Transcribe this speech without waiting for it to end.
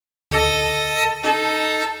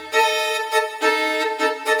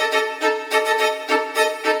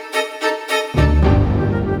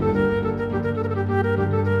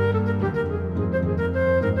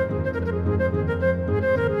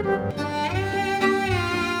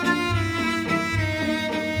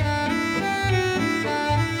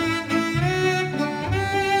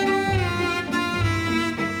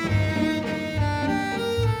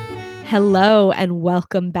Hello and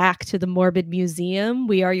welcome back to the Morbid Museum.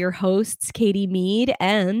 We are your hosts, Katie Mead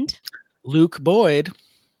and Luke Boyd.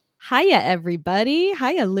 hiya, everybody.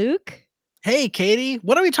 Hiya, Luke. Hey, Katie,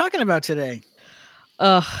 what are we talking about today?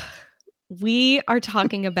 We are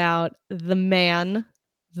talking about the man,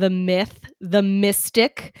 the myth, the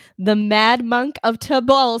mystic, the mad monk of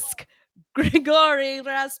Tobolsk, Grigory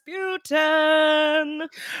Rasputin.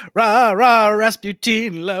 Rah, rah,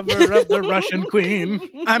 Rasputin, lover of the Russian queen.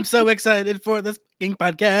 I'm so excited for this King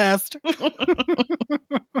podcast.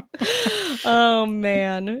 Oh,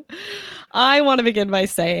 man. I want to begin by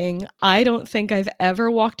saying I don't think I've ever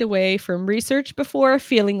walked away from research before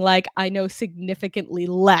feeling like I know significantly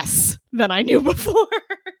less than I knew before.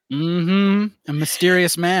 A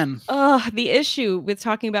mysterious man. The issue with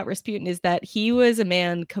talking about Rasputin is that he was a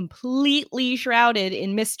man completely shrouded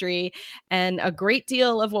in mystery, and a great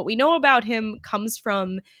deal of what we know about him comes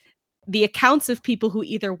from the accounts of people who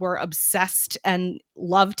either were obsessed and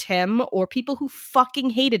loved him or people who fucking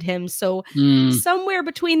hated him. So somewhere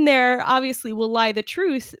between there, obviously, will lie the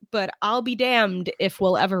truth, but I'll be damned if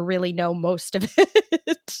we'll ever really know most of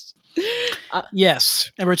it.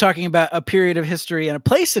 Yes, and we're talking about a period of history and a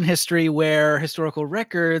place in history where historical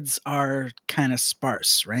records are kind of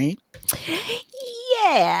sparse, right?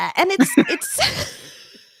 Yeah, and it's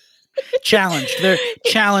challenged. They're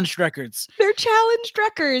challenged records. They're challenged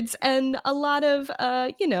records, and a lot of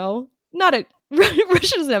not a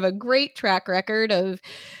Russia doesn't have a great track record of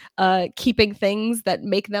keeping things that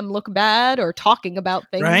make them look bad or talking about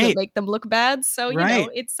things that make them look bad. So you know,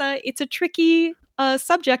 it's a tricky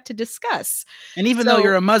subject to discuss. And even though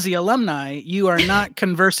you're a Muzzy alumni, you are not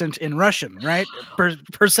conversant in Russian, right?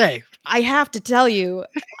 Per se. I have to tell you,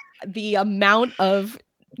 the amount of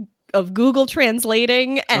Google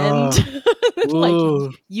translating and like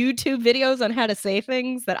YouTube videos on how to say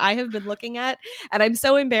things that I have been looking at. And I'm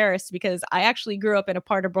so embarrassed because I actually grew up in a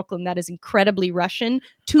part of Brooklyn that is incredibly Russian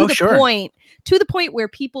to the point where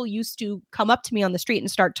people used to come up to me on the street and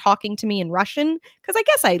start talking to me in Russian. Because I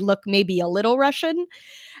guess I look maybe a little Russian.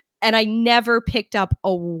 And I never picked up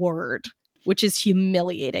a word, which is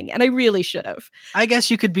humiliating. And I really should have. I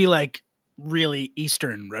guess you could be like, really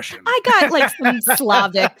Eastern Russian. I got like some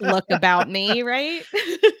Slavic look about me, right?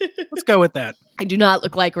 Let's go with that. I do not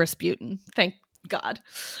look like Rasputin, thank God.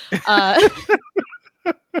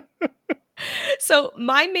 So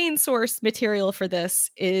my main source material for this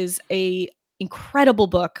is a incredible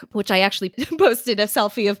book, which I actually posted a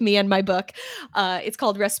selfie of me and my book. It's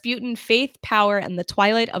called Rasputin, Faith, Power, and the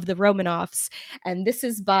Twilight of the Romanovs. And this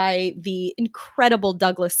is by the incredible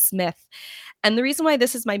Douglas Smith. And the reason why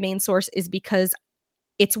this is my main source is because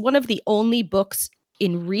it's one of the only books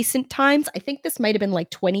in recent times, I think this might have been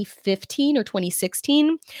like 2015 or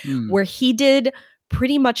 2016, where he did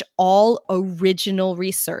pretty much all original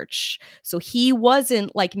research. So he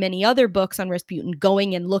wasn't, like many other books on Rasputin,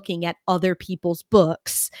 going and looking at other people's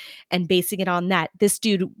books and basing it on that. This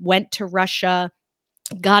dude went to Russia,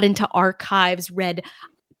 got into archives, read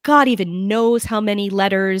God even knows how many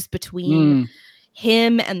letters between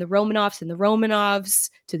him and the Romanovs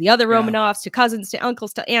to the other Romanovs, to cousins, to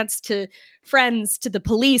uncles, to aunts, to friends, to the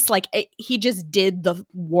police. Like he just did the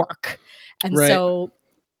work. And so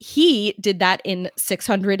he did that in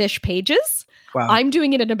 600-ish pages. Wow. I'm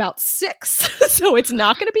doing it in about 6. So it's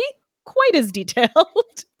not going to be quite as detailed.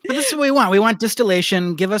 But this is what we want. We want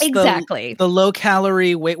distillation. Give us the low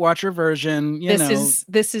calorie Weight Watcher version.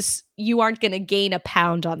 This is you aren't going to gain a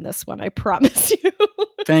pound on this one. I promise you.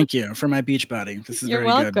 Thank you for my beach body. This is You're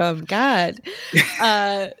very welcome. God.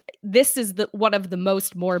 This is one of the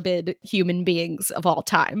most morbid human beings of all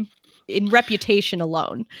time in reputation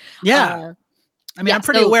alone. Yeah. I'm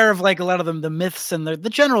pretty aware of like a lot of them, the myths and the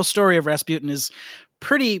general story of Rasputin is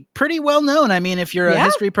pretty well known. I mean, if you're a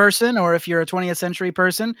history person or if you're a 20th century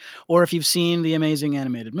person or if you've seen the amazing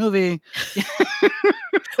animated movie.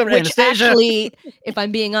 Which actually, if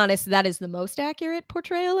I'm being honest, that is the most accurate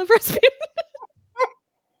portrayal of Rasputin.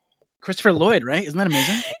 Christopher Lloyd, right? Isn't that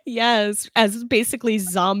amazing? Yes, as basically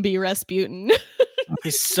zombie Rasputin.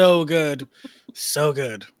 He's so good. So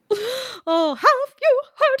good. Oh, have you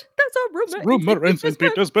heard there's a rumor in St.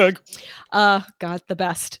 Petersburg? God, the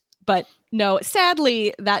best. But no,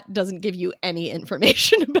 sadly, that doesn't give you any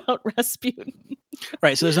information about Rasputin.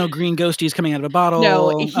 Right, so there's no green ghosties coming out of a bottle.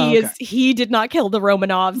 No, he did not kill the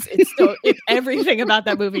Romanovs. Everything about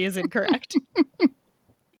that movie is incorrect.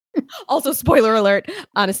 Also, spoiler alert,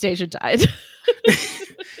 Anastasia died.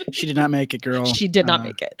 She did not make it, girl. She did not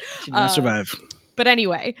make it. She did not survive. But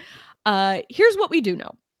anyway, here's what we do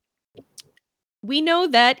know. We know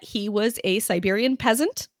that he was a Siberian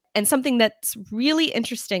peasant, and something that's really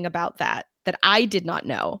interesting about that I did not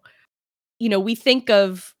know we think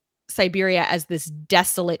of Siberia as this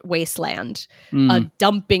desolate wasteland, a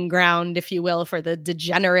dumping ground, if you will, for the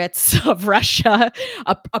degenerates of Russia,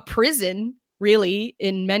 a prison, really,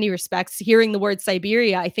 in many respects. Hearing the word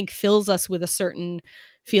Siberia, I think, fills us with a certain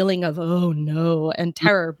feeling of, oh no, and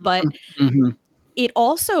terror. But it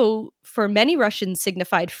also, for many Russians,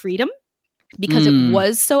 signified freedom because it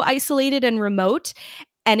was so isolated and remote.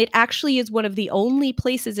 And it actually is one of the only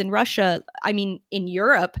places in Russia, I mean, in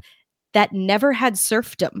Europe, that never had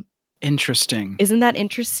serfdom. Interesting. Isn't that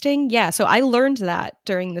interesting? Yeah. So I learned that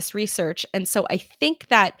during this research. And so I think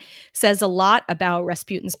that says a lot about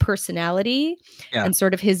Rasputin's personality and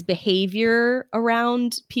sort of his behavior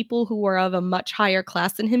around people who were of a much higher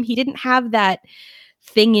class than him. He didn't have that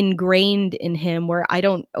thing ingrained in him where I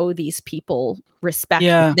don't owe these people respect.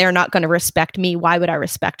 Yeah. They're not going to respect me. Why would I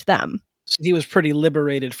respect them? So he was pretty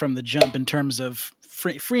liberated from the jump in terms of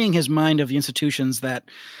freeing his mind of the institutions that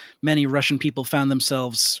many Russian people found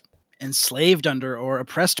themselves enslaved under or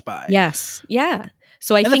oppressed by. Yes. Yeah.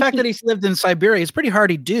 So I think the fact that he's lived in Siberia, he's a pretty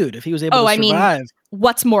hardy dude if he was able to survive. Mean,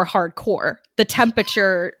 what's more hardcore? The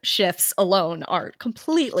temperature shifts alone are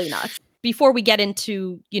completely nuts. Before we get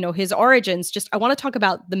into, his origins, I want to talk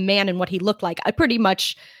about the man and what he looked like. I pretty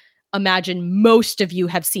much imagine most of you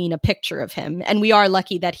have seen a picture of him, and we are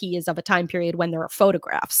lucky that he is of a time period when there are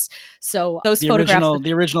photographs. So those photographs,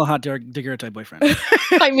 the original hot daguerreotype boyfriend.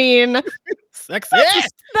 I mean, sexy.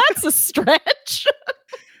 That's a stretch.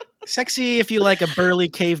 Sexy if you like a burly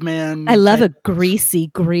caveman. I love a greasy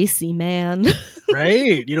man.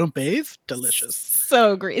 Right? You don't bathe? Delicious.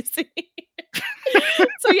 So greasy.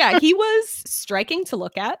 So yeah, he was striking to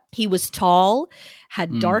look at. He was tall,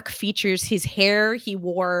 had dark features. His hair he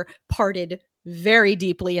wore parted very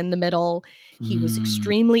deeply in the middle. He was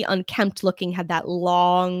extremely unkempt looking, had that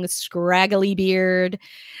long, scraggly beard.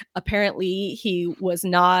 Apparently, he was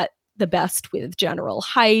not the best with general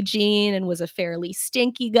hygiene and was a fairly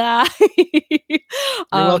stinky guy. You're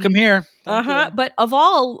welcome here. But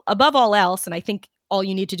above all else, and I think all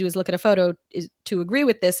you need to do is look at a photo to agree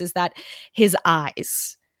with this, is that his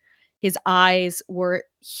eyes were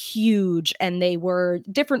huge, and they were,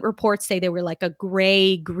 different reports say they were like a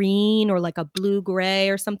gray green or like a blue gray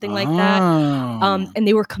or something like that. And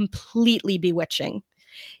they were completely bewitching,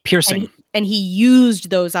 piercing. And he used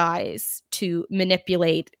those eyes to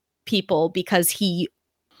manipulate people because he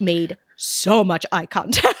made so much eye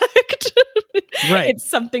contact. Right. It's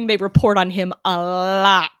something they report on him a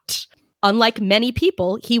lot. Unlike many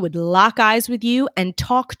people, he would lock eyes with you and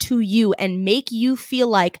talk to you and make you feel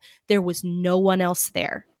like there was no one else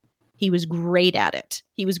there. He was great at it.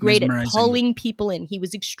 He was great at pulling people in. He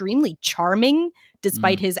was extremely charming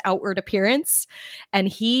despite his outward appearance. And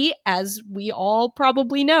he, as we all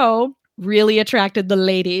probably know, really attracted the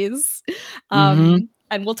ladies.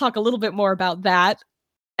 And we'll talk a little bit more about that,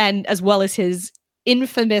 and as well as his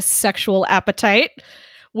infamous sexual appetite,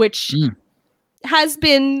 which has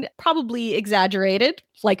been probably exaggerated,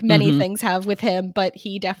 like many things have with him, but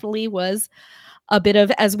he definitely was a bit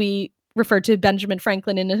of, as we referred to Benjamin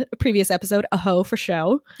Franklin in a previous episode, a hoe for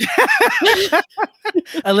show.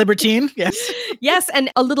 A libertine, yes. Yes,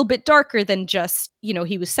 and a little bit darker than just,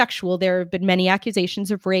 he was sexual. There have been many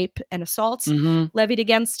accusations of rape and assaults levied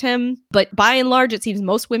against him. But by and large, it seems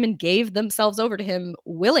most women gave themselves over to him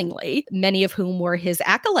willingly, many of whom were his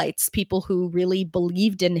acolytes, people who really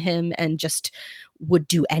believed in him and just would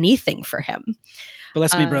do anything for him.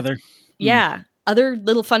 Bless me, brother. Yeah. Other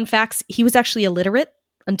little fun facts. He was actually illiterate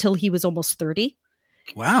until he was almost 30.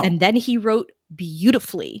 Wow. And then he wrote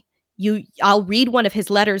beautifully. I'll read one of his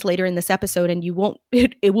letters later in this episode, and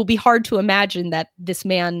it will be hard to imagine that this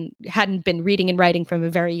man hadn't been reading and writing from a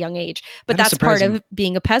very young age. But that's part of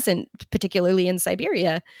being a peasant, particularly in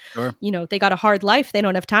Siberia. Sure. They got a hard life. They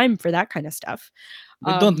don't have time for that kind of stuff.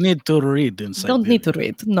 They don't need to read in Siberia. Don't need to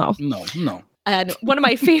read. No. And one of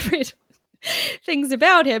my favorite things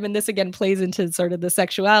about him, and this again plays into sort of the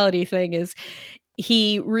sexuality thing, is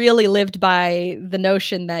he really lived by the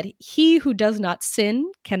notion that he who does not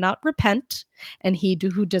sin cannot repent, and he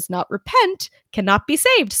who does not repent cannot be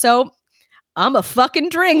saved. So I'm a fucking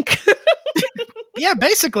drink. Yeah,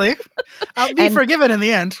 basically. I'll be forgiven in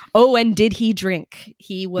the end. Oh, and did he drink?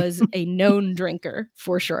 He was a known drinker,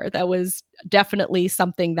 for sure. That was definitely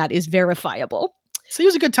something that is verifiable. So he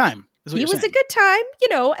was a good time. He was a good time,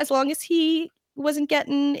 as long as he wasn't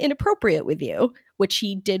getting inappropriate with you, which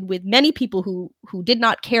he did with many people who did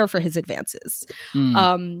not care for his advances.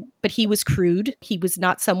 But he was crude. He was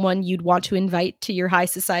not someone you'd want to invite to your high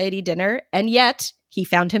society dinner. And yet he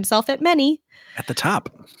found himself at many. At the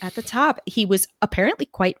top. He was apparently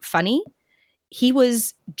quite funny. He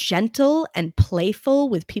was gentle and playful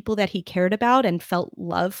with people that he cared about and felt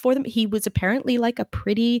love for them. He was apparently like a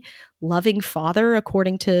pretty loving father,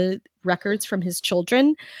 according to records from his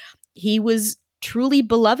children. He was truly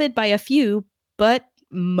beloved by a few, but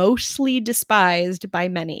mostly despised by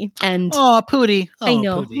many. And Pootie. I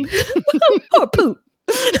know. Pootie. Oh, Poot.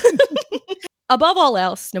 Above all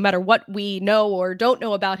else, no matter what we know or don't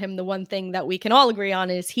know about him, the one thing that we can all agree on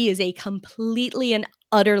is he is a completely and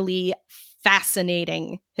utterly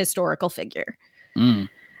fascinating historical figure.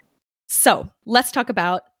 So let's talk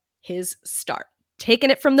about his start. Taking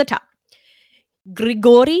it from the top.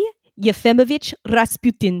 Grigory Yefimовich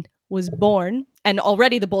Rasputin was born, and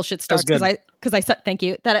already the bullshit starts because I said, thank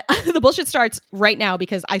you, that the bullshit starts right now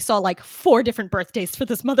because I saw like 4 different birthdays for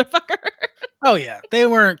this motherfucker. Oh yeah, they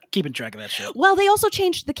weren't keeping track of that shit. Well, they also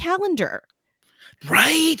changed the calendar.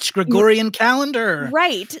 Right, Gregorian calendar.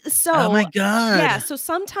 Right. So, oh my God. Yeah, so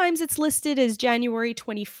sometimes it's listed as January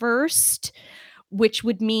 21st, which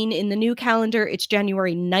would mean in the new calendar it's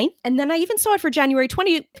January 9th. And then I even saw it for January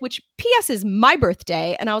 20th, which PS is my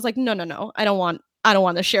birthday. And I was like, no, I don't want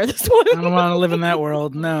to share this one. I don't want to live in that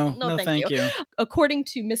world. No, thank you. According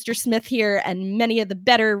to Mr. Smith here and many of the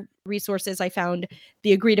better resources I found,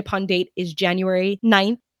 the agreed upon date is January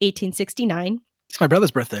 9th, 1869. It's my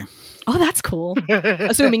brother's birthday. Oh, that's cool.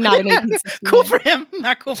 Assuming not in 1869. Cool for him.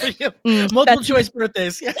 Not cool for you. Multiple choice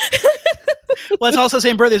birthdays. Yeah. Well, it's also the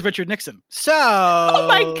same birthday as Richard Nixon. So. Oh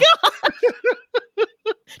my God.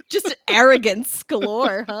 Just arrogance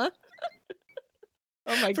galore, huh?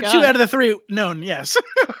 Oh my God. 2 out of the 3 known, yes.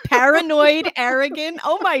 Paranoid, arrogant.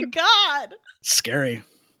 Oh my God. Scary.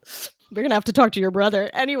 We're going to have to talk to your brother.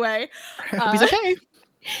 Anyway. He's okay.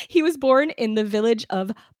 He was born in the village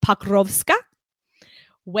of Pokrovska,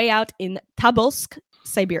 way out in Tobolsk,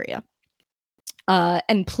 Siberia.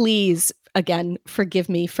 And please, again, forgive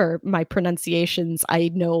me for my pronunciations.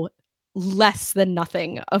 I know less than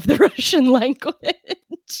nothing of the Russian language.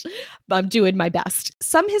 I'm doing my best.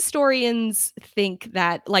 Some historians think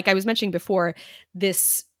that, like I was mentioning before,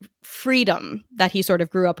 this freedom that he sort of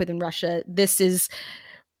grew up with in Russia, this is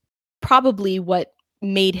probably what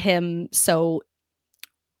made him so,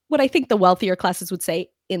 what I think the wealthier classes would say,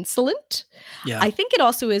 insolent. Yeah. I think it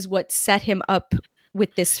also is what set him up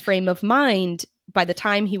with this frame of mind by the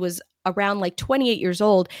time he was around like 28 years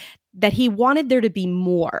old, that he wanted there to be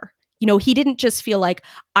more. You know, he didn't just feel like,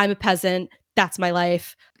 I'm a peasant, that's my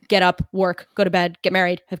life, get up, work, go to bed, get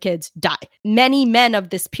married, have kids, die. Many men of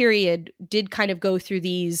this period did kind of go through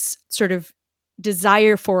these sort of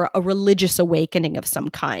desire for a religious awakening of some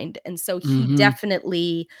kind. And so he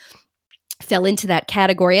definitely fell into that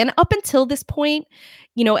category. And up until this point,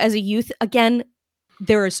 you know, as a youth, again,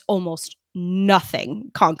 there is almost nothing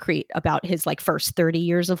concrete about his like first 30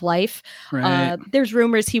 years of life. Right. There's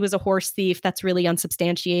rumors he was a horse thief. That's really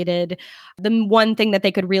unsubstantiated. The one thing that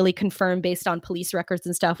they could really confirm based on police records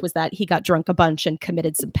and stuff was that he got drunk a bunch and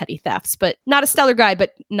committed some petty thefts, but not a stellar guy,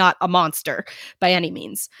 but not a monster by any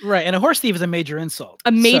means. Right. And a horse thief is a major insult.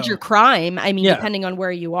 A major crime. I mean, depending on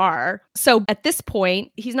where you are. So at this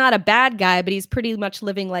point, he's not a bad guy, but he's pretty much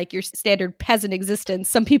living like your standard peasant existence.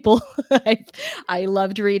 Some people I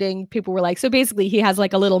loved reading, people were like, so basically he has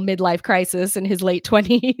like a little midlife crisis in his late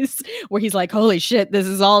 20s where he's like, holy shit, this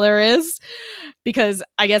is all there is. Because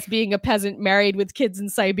I guess being a peasant married with kids in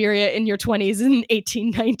Siberia in your 20s in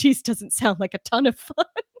 1890s doesn't sound like a ton of fun.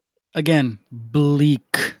 Again, bleak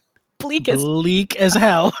as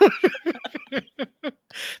hell.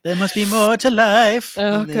 There must be more to life.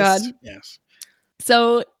 Oh God. Yes.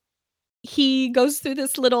 So he goes through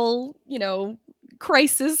this little, you know,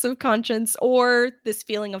 crisis of conscience, or this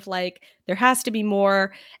feeling of like, there has to be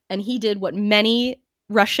more. And he did what many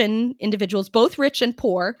Russian individuals, both rich and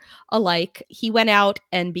poor alike, he went out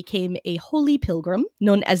and became a holy pilgrim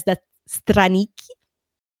known as the Straniki.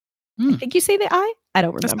 I think you say the I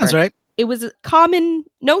don't remember. That's right. It was a common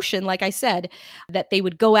notion, like I said, that they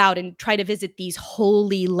would go out and try to visit these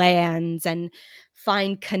holy lands and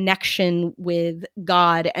find connection with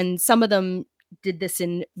God. And some of them did this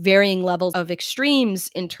in varying levels of extremes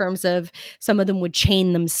in terms of some of them would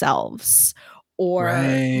chain themselves or,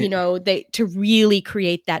 you know, they to really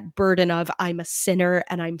create that burden of I'm a sinner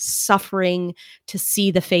and I'm suffering to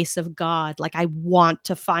see the face of God. Like I want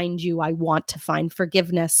to find you. I want to find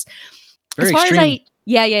forgiveness. Very extreme.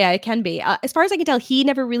 Yeah, it can be. As far as I can tell, he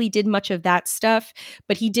never really did much of that stuff,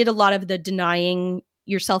 but he did a lot of the denying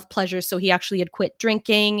your self-pleasure. So he actually had quit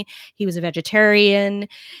drinking. He was a vegetarian.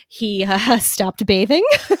 He stopped bathing.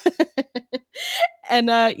 And,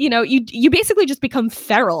 you basically just become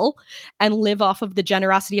feral and live off of the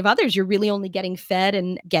generosity of others. You're really only getting fed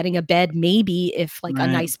and getting a bed, maybe if like a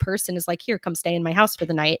nice person is like, here, come stay in my house for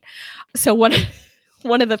the night. So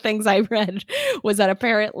one of the things I read was that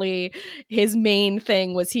apparently his main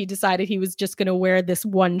thing was he decided he was just going to wear this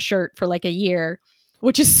one shirt for like a year,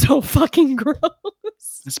 which is so fucking gross.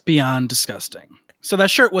 It's beyond disgusting. So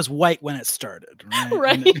that shirt was white when it started, right?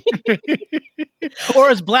 Right.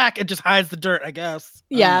 Or it's black and just hides the dirt, I guess.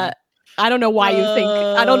 Yeah. I don't know why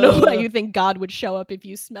you think God would show up if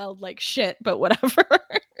you smelled like shit, but whatever.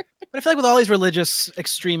 But I feel like with all these religious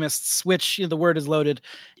extremists, which the word is loaded,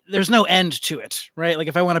 there's no end to it, right? Like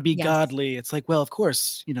if I want to be godly, it's like, well, of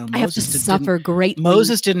course, I have to suffer greatly.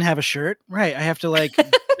 Moses didn't have a shirt, right? I have to I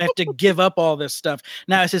have to give up all this stuff.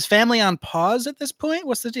 Now, is his family on pause at this point?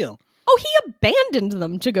 What's the deal? Oh, he abandoned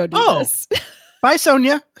them to go do this. Bye,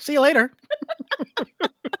 Sonia. See you later.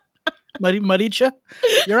 Maricha,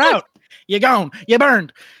 you're out. You're gone. You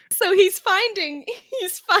burned. So he's finding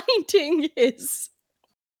his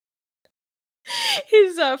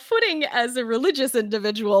footing as a religious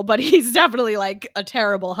individual, but he's definitely like a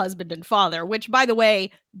terrible husband and father, which, by the way,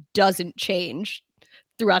 doesn't change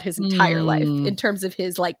throughout his entire life in terms of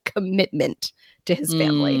his like commitment to his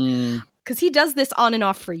family. Because he does this on and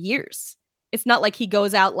off for years. It's not like he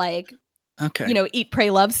goes out like, eat,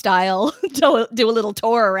 pray, love style, do a little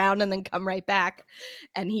tour around and then come right back.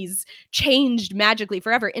 And he's changed magically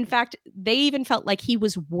forever. In fact, they even felt like he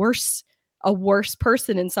was a worse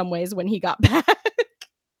person in some ways when he got back.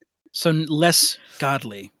 So less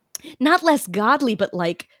godly. Not less godly, but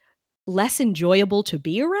like less enjoyable to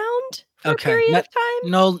be around for a period of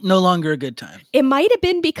time. No longer a good time. It might have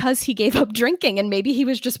been because he gave up drinking and maybe he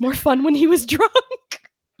was just more fun when he was drunk.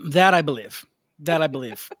 That I believe.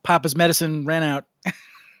 Papa's medicine ran out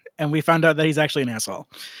and we found out that he's actually an asshole.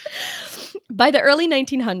 By the early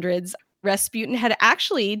 1900s, Rasputin had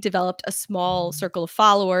actually developed a small circle of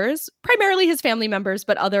followers, primarily his family members,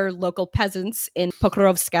 but other local peasants in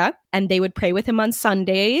Pokrovska, and they would pray with him on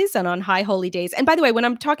Sundays and on high holy days. And by the way, when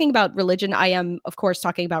I'm talking about religion, I am, of course,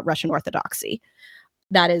 talking about Russian Orthodoxy.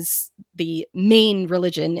 That is the main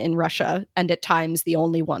religion in Russia, and at times the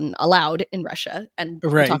only one allowed in Russia. And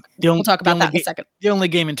we'll talk about that in a second. The only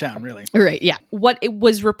game in town, really. Right, yeah. What it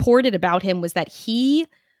was reported about him was that he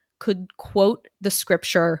could quote the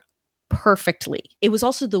scripture perfectly. It was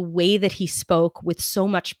also the way that he spoke with so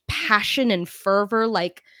much passion and fervor,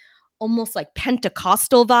 like almost like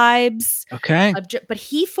Pentecostal vibes. Okay. But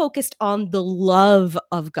he focused on the love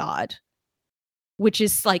of God, which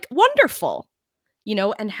is like wonderful,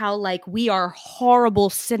 and how like we are horrible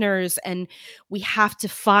sinners and we have to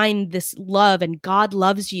find this love, and God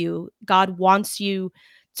loves you. God wants you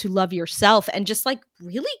to love yourself, and just like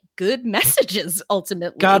really good messages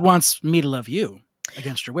ultimately. God wants me to love you.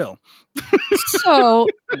 Against your will. So,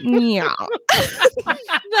 yeah,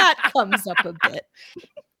 that comes up a bit.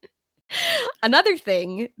 Another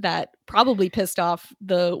thing that probably pissed off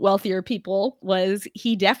the wealthier people was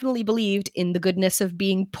he definitely believed in the goodness of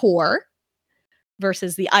being poor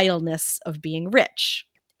versus the idleness of being rich.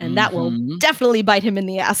 And that will definitely bite him in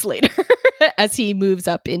the ass later as he moves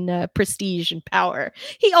up in prestige and power.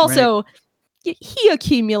 He also... He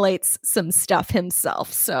accumulates some stuff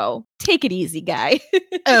himself, so take it easy, guy.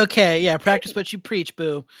 Okay, yeah, practice what you preach,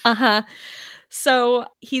 boo. Uh-huh. So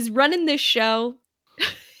he's running this show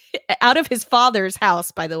out of his father's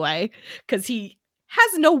house, by the way, because he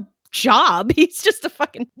has no job. He's just a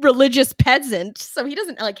fucking religious peasant, so he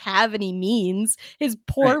doesn't like have any means. His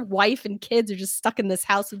poor wife and kids are just stuck in this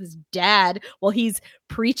house with his dad while he's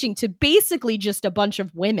preaching to basically just a bunch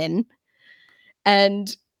of women.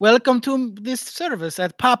 And welcome to this service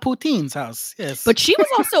at Pa Putin's house. Yes. But she was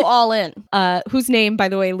also all in, whose name, by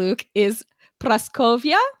the way, Luke, is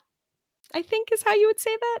Praskovia, I think is how you would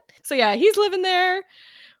say that. So yeah, he's living there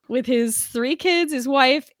with his 3 kids, his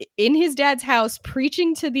wife, in his dad's house,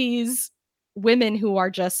 preaching to these women who are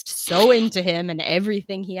just so into him and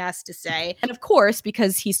everything he has to say. And of course,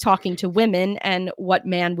 because he's talking to women, and what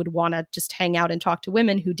man would want to just hang out and talk to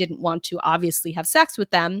women who didn't want to obviously have sex with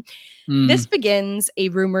them, this begins a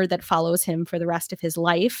rumor that follows him for the rest of his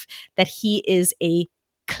life that he is a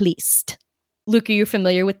klist. Luke, are you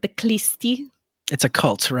familiar with the klisti? It's a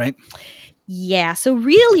cult, right? Yeah. So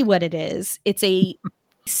really what it is, it's a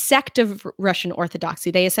sect of Russian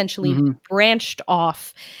Orthodoxy. They essentially branched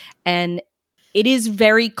off and It is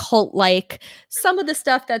very cult-like. Some of the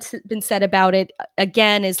stuff that's been said about it,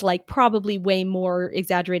 again, is like probably way more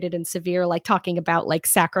exaggerated and severe, like talking about like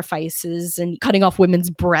sacrifices and cutting off women's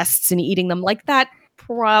breasts and eating them. Like that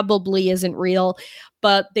probably isn't real,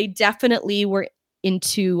 but they definitely were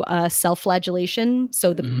into self-flagellation.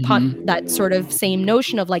 So that sort of same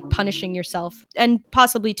notion of like punishing yourself, and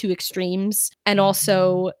possibly to extremes. And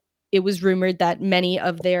also it was rumored that many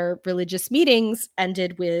of their religious meetings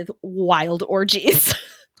ended with wild orgies.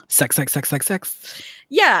 Sex, sex, sex, sex, sex.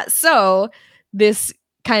 Yeah. So this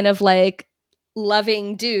kind of like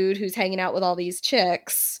loving dude who's hanging out with all these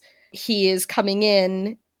chicks, he is coming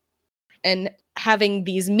in and having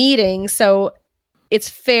these meetings. So it's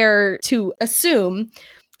fair to assume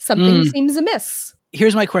something seems amiss.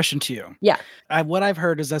 Here's my question to you. Yeah. What I've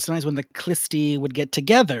heard is that sometimes when the Clisti would get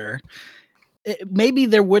together, maybe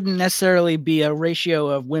there wouldn't necessarily be a ratio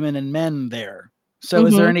of women and men there. So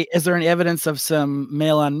is there any evidence of some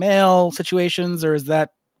male on male situations, or is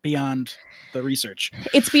that beyond the research?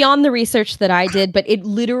 It's beyond the research that I did, but it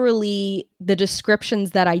literally, the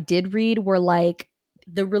descriptions that I did read were like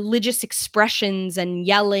the religious expressions and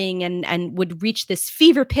yelling and would reach this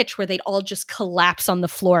fever pitch where they'd all just collapse on the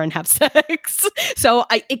floor and have sex. So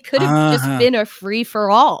it could have just been a free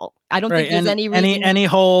for all. I don't think there's any reason. Any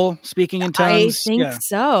whole speaking in tongues. I think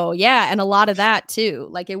so. Yeah. And a lot of that too.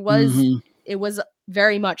 Like it was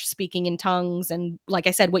very much speaking in tongues. And like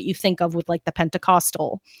I said, what you think of with like the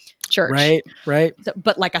Pentecostal church. Right. So,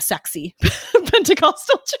 but like a sexy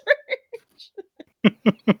Pentecostal church.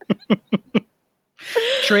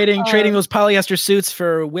 Trading those polyester suits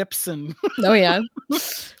for whips and oh yeah,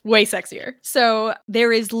 way sexier. So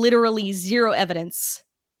there is literally zero evidence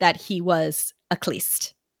that he was a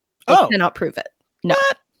Cleist. I cannot prove it. No.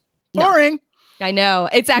 What? Boring. No. I know.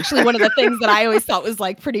 It's actually one of the things that I always thought was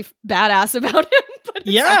like pretty badass about him. But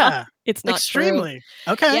it's not extremely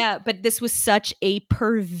true. Okay. Yeah, but this was such a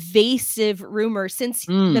pervasive rumor since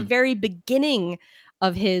the very beginning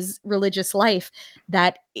of his religious life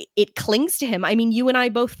that it clings to him. I mean, you and I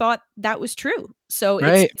both thought that was true. So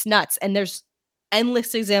it's nuts. And there's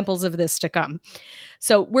endless examples of this to come.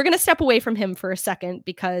 So we're going to step away from him for a second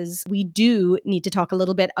because we do need to talk a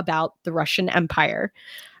little bit about the Russian Empire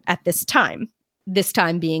at this time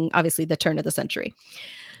being obviously the turn of the century.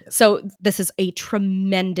 So this is a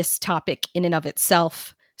tremendous topic in and of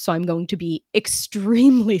itself. So I'm going to be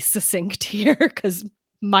extremely succinct here because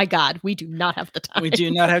my God, we do not have the time. We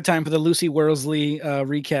do not have time for the Lucy Worsley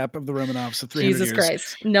recap of the Romanovs of 300 Jesus years.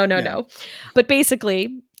 Christ. No. But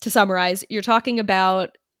basically, to summarize, you're talking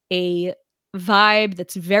about a vibe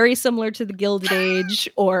that's very similar to the Gilded Age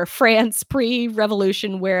or France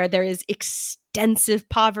pre-revolution, where there is extensive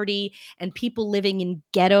poverty and people living in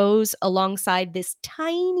ghettos alongside this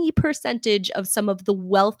tiny percentage of some of the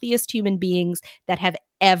wealthiest human beings that have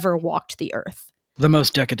ever walked the earth. The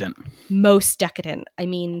most decadent. I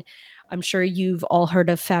mean, I'm sure you've all heard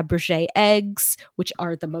of Fabergé eggs, which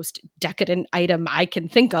are the most decadent item I can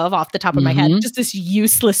think of off the top of my head. Just this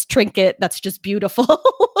useless trinket that's just beautiful.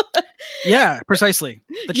 Yeah, precisely.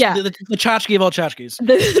 The tchotchke of all tchotchkes.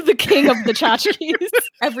 The king of the tchotchkes.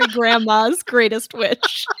 Every grandma's greatest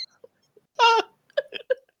wish.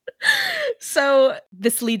 So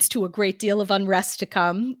this leads to a great deal of unrest to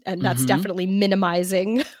come, and that's definitely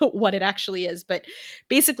minimizing what it actually is. But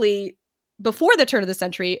basically, before the turn of the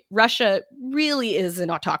century, Russia really is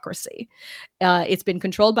an autocracy. It's been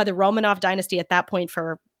controlled by the Romanov dynasty at that point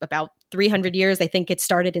for about 300 years. I think it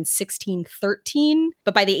started in 1613,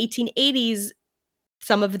 but by the 1880s,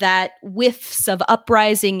 some of that whiffs of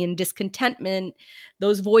uprising and discontentment,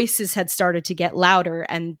 those voices had started to get louder.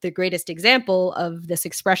 And the greatest example of this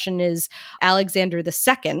expression is Alexander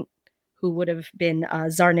II, who would have been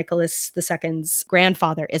Tsar Nicholas II's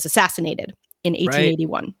grandfather, is assassinated in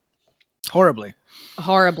 1881. Horribly.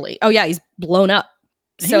 Oh yeah, he's blown up.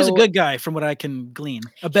 He was a good guy from what I can glean.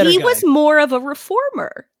 A better guy. He was more of a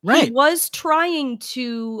reformer. Right. He was trying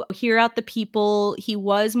to hear out the people. He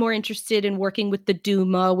was more interested in working with the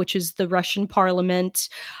Duma, which is the Russian parliament.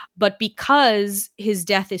 But because his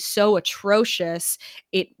death is so atrocious,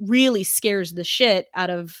 it really scares the shit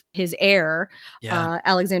out of his heir,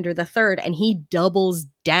 Alexander III, and he doubles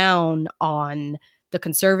down on the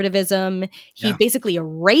conservatism. He basically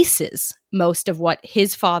erases most of what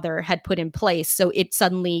his father had put in place. So it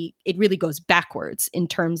really goes backwards in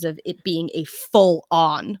terms of it being a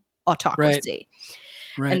full-on autocracy.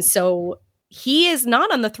 Right. And so he is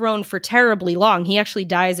not on the throne for terribly long. He actually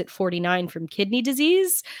dies at 49 from kidney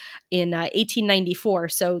disease in 1894.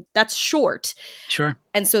 So that's short. Sure.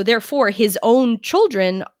 And so therefore his own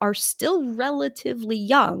children are still relatively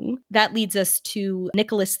young. That leads us to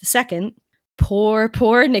Nicholas II,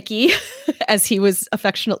 Poor Nicky, as he was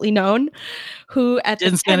affectionately known, who at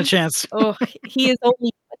didn't stand a chance. He is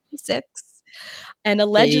only 26, and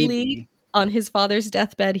allegedly Baby. on his father's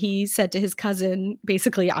deathbed, he said to his cousin,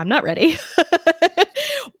 basically, "I'm not ready."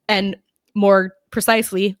 And more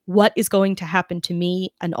precisely, what is going to happen to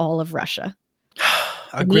me and all of Russia?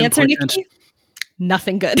 The answer, Nicky,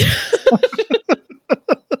 nothing good.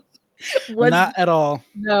 Not at all.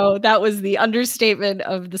 No, that was the understatement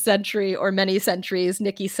of the century or many centuries.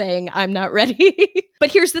 Nicky saying, "I'm not ready."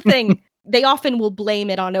 But here's the thing. They often will blame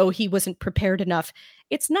it on, oh, he wasn't prepared enough.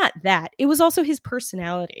 It's not that. It was also his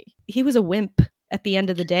personality. He was a wimp at the end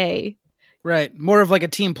of the day. Right. More of like a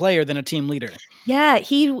team player than a team leader. Yeah,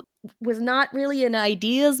 he was not really an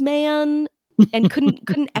ideas man and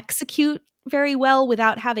couldn't execute very well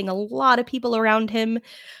without having a lot of people around him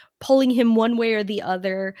pulling him one way or the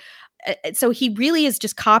other. So he really is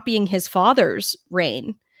just copying his father's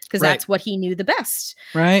reign because that's what he knew the best.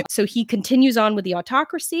 Right. So he continues on with the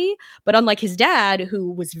autocracy, but unlike his dad,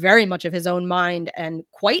 who was very much of his own mind and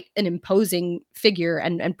quite an imposing figure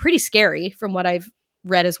and pretty scary from what I've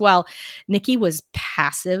read as well, Nicky was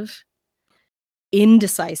passive,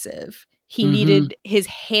 indecisive. He needed his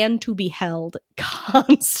hand to be held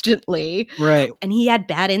constantly. Right. And he had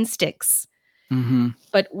bad instincts.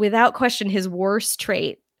 But without question, his worst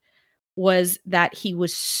trait was that he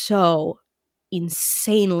was so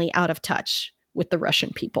insanely out of touch with the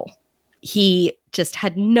Russian people. He just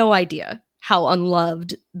had no idea how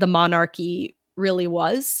unloved the monarchy really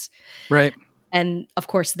was. Right. And of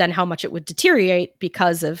course, then how much it would deteriorate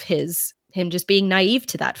because of him just being naive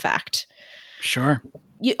to that fact. Sure.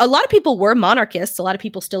 A lot of people were monarchists. A lot of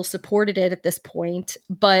people still supported it at this point,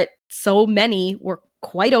 but so many were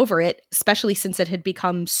quite over it, especially since it had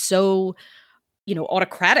become so,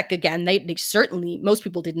 autocratic again. They certainly, most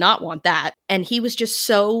people did not want that. And he was just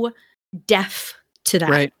so deaf to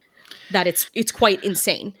that, that it's quite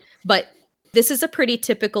insane. But this is a pretty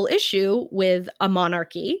typical issue with a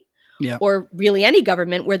monarchy. Yeah. Or really any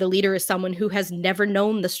government where the leader is someone who has never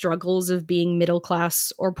known the struggles of being middle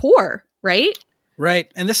class or poor, right?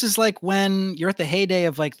 Right. And this is like when you're at the heyday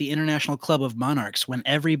of like the International Club of Monarchs, when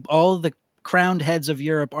all the crowned heads of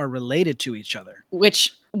Europe are related to each other.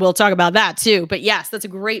 Which we'll talk about that too. But yes, that's a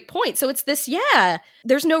great point. So it's this,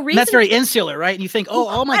 there's no reason. And that's very insular, right? And you think,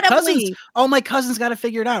 all my cousins got to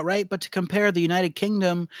figure it out, right? But to compare the United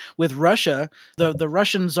Kingdom with Russia, the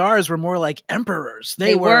Russian czars were more like emperors.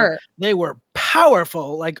 They were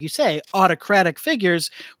powerful, like you say, autocratic figures,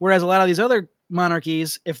 whereas a lot of these other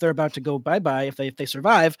monarchies, if they're about to go bye-bye, if they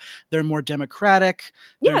survive, they're more democratic,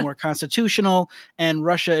 they're more constitutional, and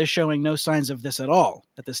Russia is showing no signs of this at all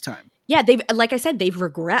at this time. Yeah, like I said, they've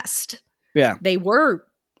regressed. Yeah. They were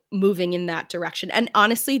moving in that direction. And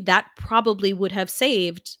honestly, that probably would have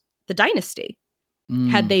saved the dynasty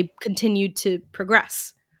had they continued to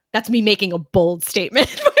progress. That's me making a bold statement,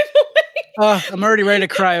 by the way. I'm already ready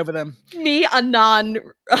to cry over them. Me, a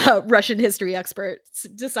non-Russian history expert,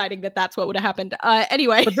 deciding that that's what would have happened.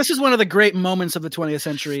 Anyway. But this is one of the great moments of the 20th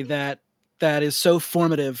century that is so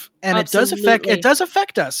formative. And it does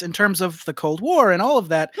affect us in terms of the Cold War and all of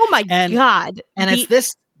that. Oh my God. And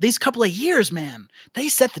it's these couple of years, man, they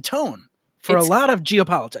set the tone for a lot of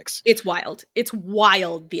geopolitics. It's wild. It's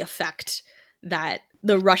wild, the effect that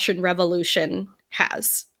the Russian Revolution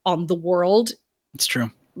has on the world. It's true.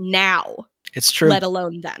 Now. It's true. Let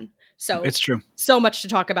alone then. So it's true. So much to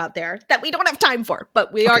talk about there that we don't have time for,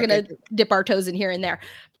 but we are going to dip our toes in here and there.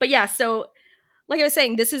 But yeah, so like I was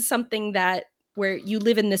saying, this is something that where you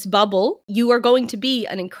live in this bubble, you are going to be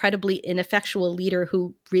an incredibly ineffectual leader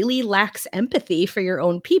who really lacks empathy for your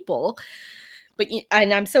own people.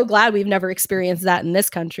 And I'm so glad we've never experienced that in this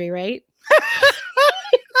country, right?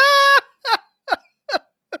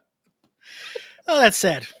 Oh, that's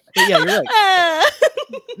sad. But yeah, you're right.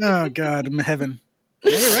 Oh God, I'm in heaven.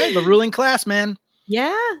 Yeah, you're right. The ruling class, man.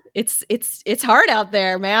 Yeah, it's hard out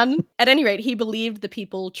there, man. At any rate, he believed the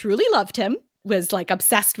people truly loved him, was like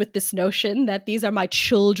obsessed with this notion that these are my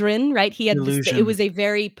children, right? He had it was a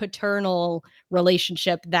very paternal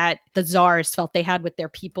relationship that the czars felt they had with their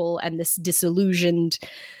people, and this disillusioned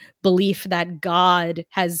belief that God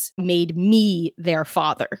has made me their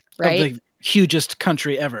father, right? Of the hugest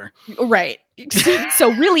country ever. Right.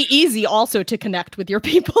 So really easy also to connect with your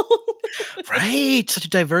people. Right. Such a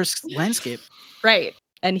diverse landscape. Right.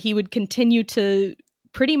 And he would continue to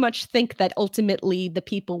pretty much think that ultimately the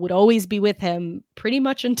people would always be with him pretty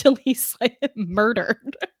much until he's like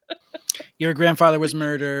murdered. Your grandfather was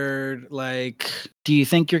murdered. Like, do you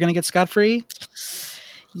think you're going to get scot-free?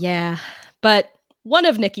 Yeah. But one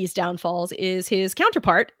of Nicky's downfalls is his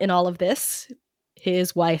counterpart in all of this,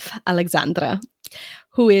 his wife, Alexandra,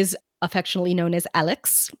 who is affectionately known as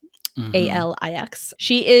Alex, Alix.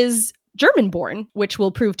 She is German-born, which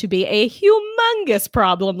will prove to be a humongous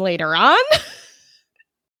problem later on.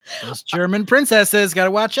 Those German princesses,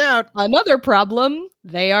 gotta watch out. Another problem,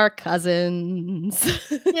 they are cousins.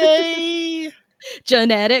 Yay!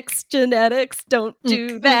 Genetics, don't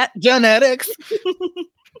do that. Genetics.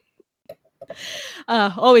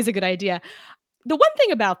 Always a good idea. The one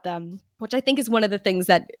thing about them, which I think is one of the things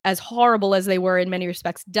that, as horrible as they were in many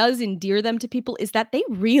respects, does endear them to people, is that they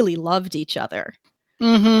really loved each other.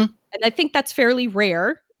 And I think that's fairly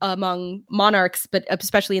rare among monarchs, but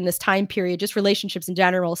especially in this time period, just relationships in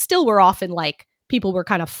general still were often like people were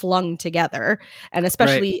kind of flung together. And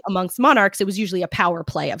especially amongst monarchs, it was usually a power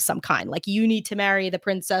play of some kind. Like, you need to marry the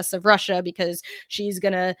princess of Russia because she's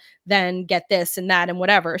going to then get this and that and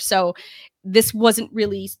whatever. So this wasn't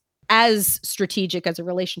really as strategic as a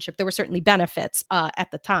relationship. There were certainly benefits at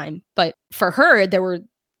the time, but for her, there were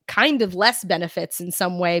kind of less benefits in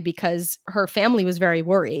some way because her family was very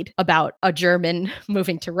worried about a German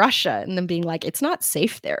moving to Russia and then being like, it's not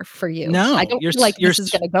safe there for you. No, I don't feel like this is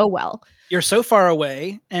going to go well. You're so far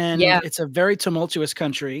away, and it's a very tumultuous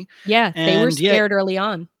country. Yeah, they were scared early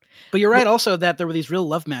on. But you're right also that there were these real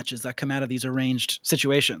love matches that come out of these arranged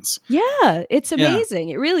situations. Yeah, it's amazing.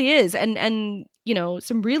 It really is. And you know,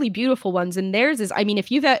 some really beautiful ones. And theirs is, I mean,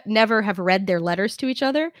 if you've never have read their letters to each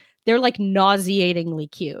other, they're like nauseatingly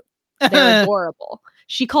cute. They're adorable.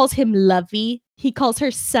 She calls him Lovey. He calls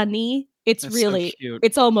her Sunny. It's That's really, so cute.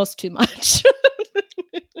 It's almost too much.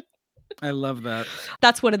 I love that.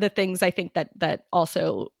 That's one of the things I think that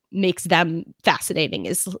also makes them fascinating,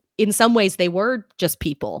 is in some ways they were just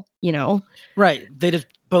people, you know? Right. They just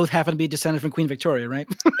both happen to be descended from Queen Victoria, right?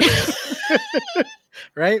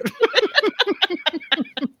 Right?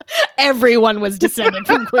 Everyone was descended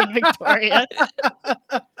from Queen Victoria.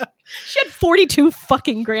 She had 42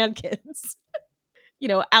 fucking grandkids. You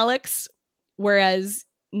know, Alex, whereas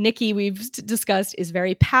Nikki, we've discussed, is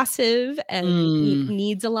very passive and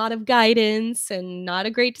needs a lot of guidance and not a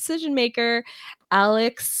great decision maker.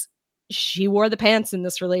 Alex, she wore the pants in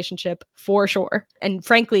this relationship for sure. And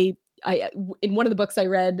frankly, in one of the books I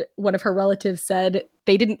read, one of her relatives said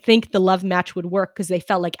they didn't think the love match would work because they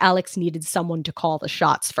felt like Alex needed someone to call the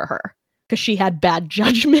shots for her because she had bad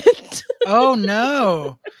judgment. Oh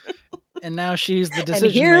no. And now she's the decision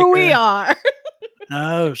and here maker. We are.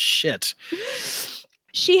 Oh shit.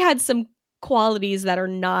 She had some qualities that are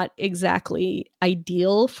not exactly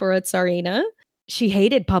ideal for a Tsarina. She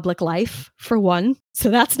hated public life, for one, so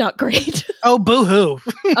that's not great. Oh, boo-hoo.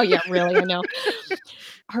 Oh, yeah, really, I know.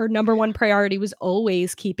 Her number one priority was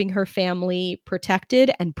always keeping her family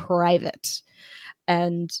protected and private.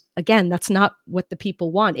 And again, that's not what the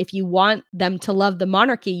people want. If you want them to love the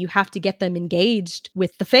monarchy, you have to get them engaged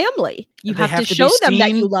with the family. You have to show them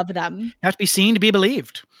that you love them. Have to be seen to be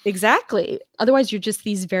believed. Exactly. Otherwise, you're just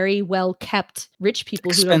these very well-kept rich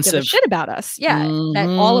people who don't give a shit about us. Yeah. That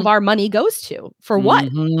all of our money goes to. For what?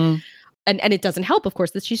 And it doesn't help, of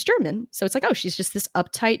course, that she's German. So it's like, oh, she's just this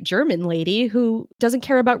uptight German lady who doesn't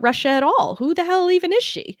care about Russia at all. Who the hell even is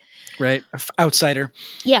she? Right. Outsider.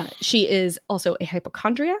 Yeah. She is also a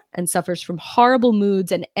hypochondriac and suffers from horrible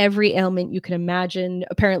moods and every ailment you can imagine.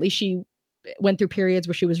 Apparently, she went through periods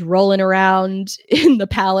where she was rolling around in the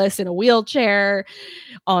palace in a wheelchair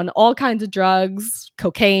on all kinds of drugs,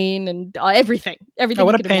 cocaine, and everything. Everything. Oh,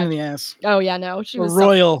 what a pain in the ass. Oh, yeah, no. She was a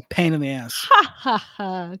royal pain in the ass. Ha, ha,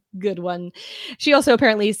 ha. Good one. She also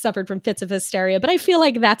apparently suffered from fits of hysteria, but I feel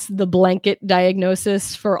like that's the blanket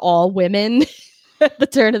diagnosis for all women at the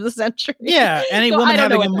turn of the century. Yeah, any woman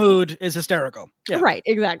having a mood is hysterical. Yeah. Right,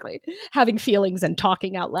 exactly. Having feelings and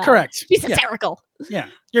talking out loud. Correct. She's hysterical. Yeah.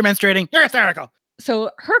 You're menstruating. You're hysterical.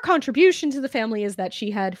 So her contribution to the family is that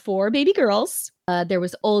she had 4 baby girls. There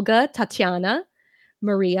was Olga, Tatiana,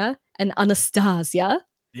 Maria, and Anastasia.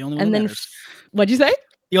 The only one that matters. What'd you say?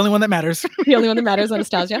 The only one that matters. The only one that matters,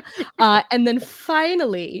 Anastasia. And then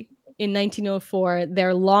finally, in 1904,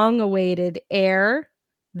 their long-awaited heir,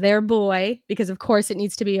 their boy, because of course it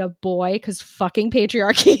needs to be a boy, because fucking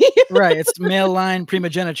patriarchy. Right, it's male line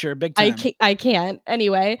primogeniture, big time. I can't.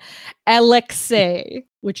 Anyway, Alexei,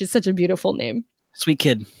 which is such a beautiful name. Sweet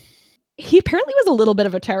kid. He apparently was a little bit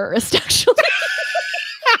of a terrorist, actually.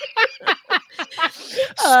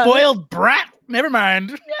 Spoiled brat. Never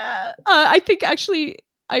mind. Yeah. I think actually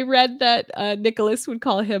I read that Nicholas would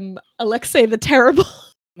call him Alexei the Terrible.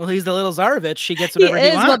 Well, he's the little Tsarevich. He gets whatever he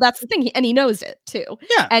wants. Well, that's the thing. And he knows it too.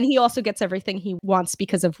 Yeah. And he also gets everything he wants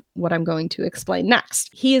because of what I'm going to explain next.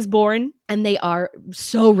 He is born and they are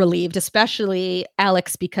so relieved, especially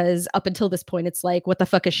Alex, because up until this point, it's like, what the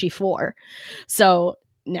fuck is she for? So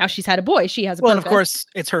now she's had a boy. She has a Well, purpose. and of course,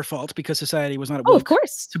 it's her fault because society was not woke of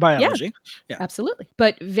course. to biology. Yeah, absolutely.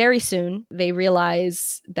 But very soon, they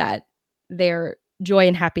realize that their joy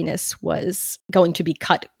and happiness was going to be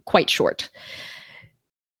cut quite short.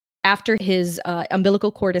 After his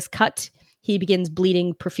umbilical cord is cut, he begins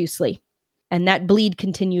bleeding profusely. And that bleed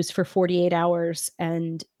continues for 48 hours.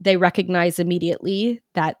 And they recognize immediately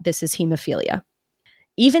that this is hemophilia.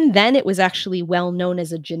 Even then, it was actually well known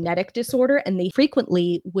as a genetic disorder. And they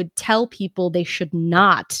frequently would tell people they should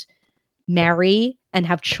not marry and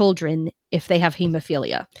have children if they have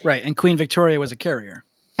hemophilia. Right. And Queen Victoria was a carrier.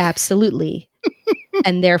 Absolutely.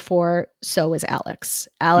 And therefore, so was Alex.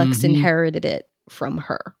 Alex inherited it from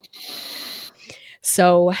her.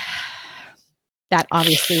 So that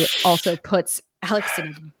obviously also puts Alex in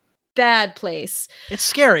a bad place. It's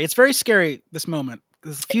scary. It's very scary, this moment.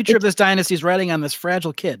 The future of this dynasty is riding on this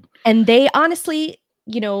fragile kid. And they honestly,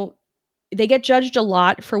 they get judged a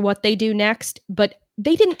lot for what they do next, but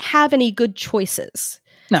they didn't have any good choices.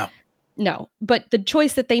 No. But the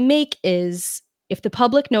choice that they make is, if the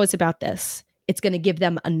public knows about this, it's going to give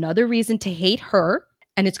them another reason to hate her.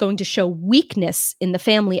 And it's going to show weakness in the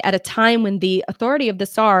family at a time when the authority of the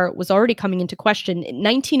Tsar was already coming into question.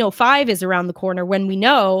 1905 is around the corner when we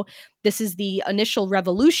know this is the initial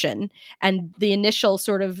revolution and the initial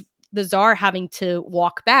sort of the Tsar having to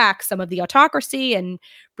walk back some of the autocracy and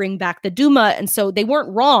bring back the Duma. And so they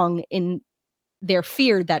weren't wrong in their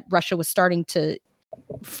fear that Russia was starting to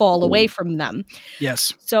fall away from them.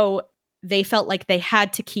 Yes. So they felt like they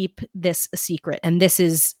had to keep this a secret. And this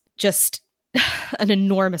is just an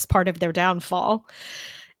enormous part of their downfall.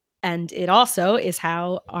 And it also is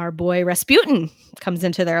how our boy Rasputin comes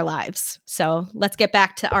into their lives. So let's get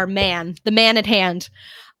back to our man, the man at hand.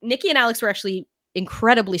 Nikki and Alex were actually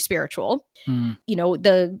incredibly spiritual.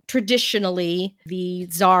 Traditionally, the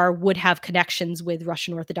Tsar would have connections with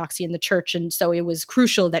Russian Orthodoxy in the church. And so it was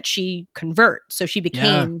crucial that she convert. So she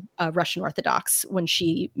became Russian Orthodox when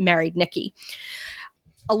she married Nikki.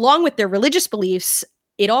 Along with their religious beliefs,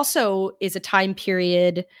 it also is a time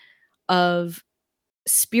period of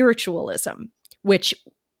spiritualism, which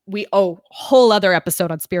we owe a whole other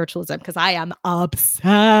episode on spiritualism because I am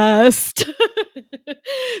obsessed.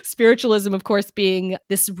 Spiritualism, of course, being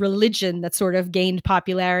this religion that sort of gained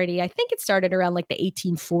popularity. I think it started around like the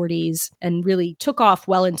 1840s and really took off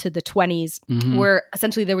well into the 20s, where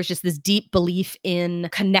essentially there was just this deep belief in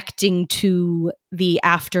connecting to the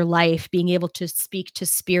afterlife, being able to speak to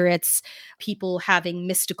spirits, people having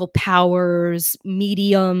mystical powers,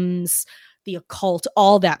 mediums, the occult,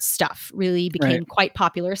 all that stuff really became quite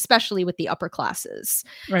popular, especially with the upper classes.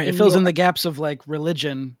 Right. It fills in the gaps of like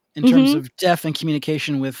religion in terms of death and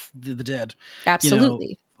communication with the dead.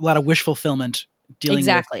 Absolutely. A lot of wish fulfillment dealing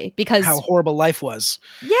with because how horrible life was.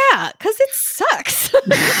 Yeah, because it sucks.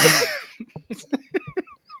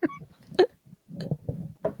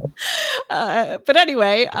 But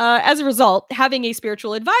anyway, as a result, having a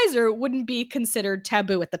spiritual advisor wouldn't be considered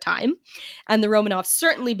taboo at the time. And the Romanovs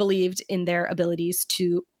certainly believed in their abilities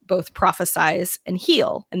to both prophesize and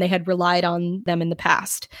heal, and they had relied on them in the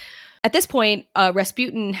past. At this point,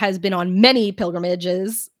 Rasputin has been on many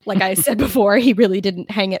pilgrimages. Like I said before, he really didn't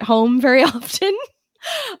hang at home very often.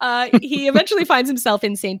 He eventually finds himself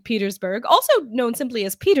in St. Petersburg, also known simply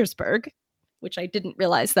as Petersburg, which I didn't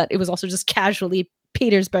realize that it was also just casually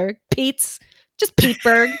Petersburg. Pete's, just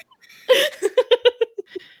Petersburg.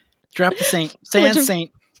 Drop the saint.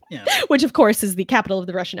 Saint. Yeah. Which, of course, is the capital of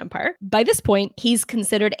the Russian Empire. By this point, he's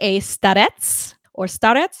considered a starets, or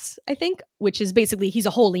starets, I think, which is basically he's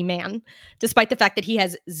a holy man, despite the fact that he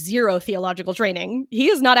has zero theological training. He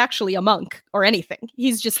is not actually a monk or anything.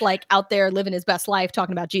 He's just like out there living his best life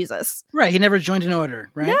talking about Jesus. Right. He never joined an order,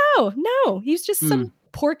 right? No. He's just some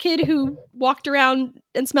poor kid who walked around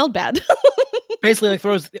and smelled bad. Basically, like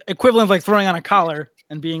throws equivalent of like throwing on a collar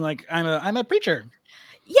and being like, I'm a preacher.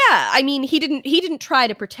 Yeah, I mean, he didn't try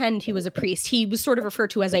to pretend he was a priest. He was sort of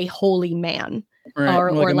referred to as a holy man, right,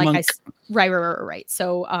 or like monk. Right.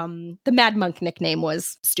 So, the Mad Monk nickname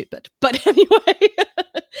was stupid, but anyway,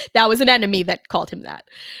 that was an enemy that called him that.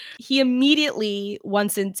 He immediately,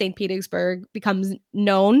 once in St. Petersburg, becomes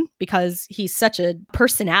known because he's such a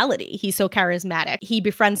personality. He's so charismatic. He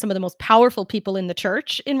befriends some of the most powerful people in the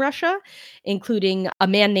church in Russia, including a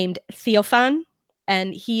man named Theophan.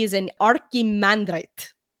 And he is an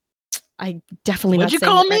archimandrite. I definitely What'd not you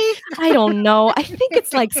saying call that right. me? I don't know. I think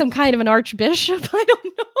it's like some kind of an archbishop. I don't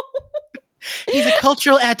know. He's a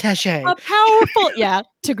cultural attaché. A powerful,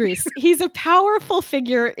 to Greece. He's a powerful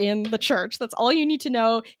figure in the church. That's all you need to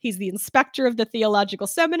know. He's the inspector of the theological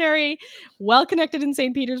seminary, well connected in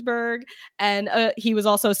St. Petersburg. And he was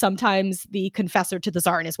also sometimes the confessor to the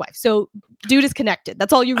Tsar and his wife. So dude is connected.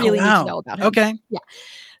 That's all you really need to know about him. Okay. Yeah.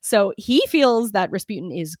 So he feels that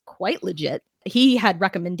Rasputin is quite legit. He had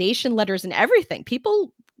recommendation letters and everything.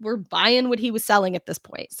 People were buying what he was selling at this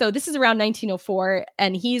point. So this is around 1904,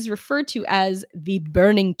 and he's referred to as the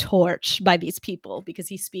burning torch by these people because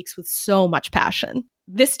he speaks with so much passion.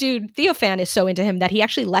 This dude, Theophan, is so into him that he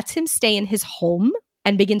actually lets him stay in his home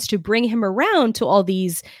and begins to bring him around to all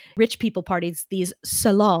these rich people parties, these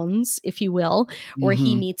salons, if you will, where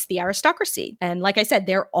he meets the aristocracy. And like I said,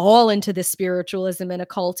 they're all into this spiritualism and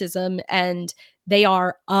occultism, and they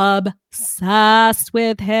are obsessed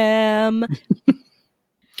with him.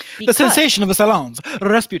 The sensation of the salons,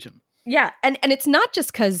 Rasputin. Yeah. And it's not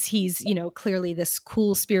just because he's, clearly this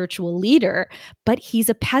cool spiritual leader, but he's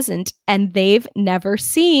a peasant and they've never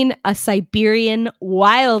seen a Siberian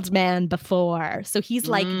wild man before. So he's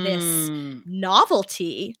like this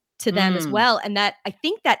novelty to them as well. And that, I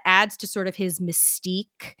think that adds to sort of his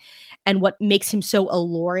mystique, and what makes him so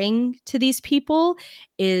alluring to these people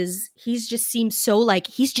is he's just seems so like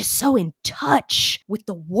he's just so in touch with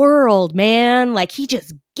the world, man. Like he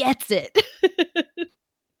just gets it.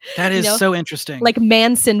 That is so interesting. Like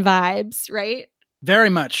Manson vibes, right? Very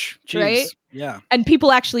much. Jeez. Right? Yeah. And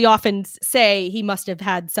people actually often say he must have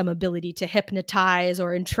had some ability to hypnotize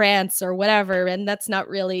or entrance or whatever. And that's not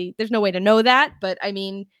really, there's no way to know that. But I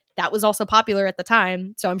mean, that was also popular at the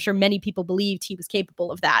time. So I'm sure many people believed he was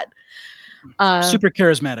capable of that. Super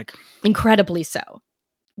charismatic. Incredibly so,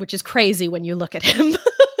 which is crazy when you look at him.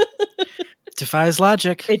 Defies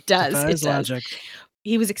logic. It does. Defies logic.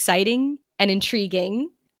 He was exciting and intriguing.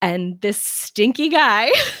 And this stinky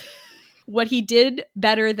guy, what he did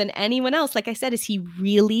better than anyone else, like I said, is he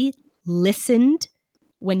really listened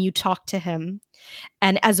when you talked to him.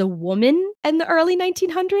 And as a woman in the early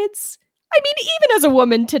 1900s, I mean, even as a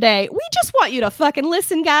woman today, we just want you to fucking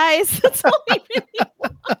listen, guys. That's all we really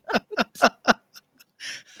want.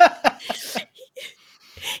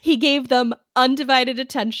 He gave them undivided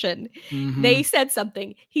attention. They said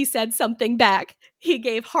something. He said something back. He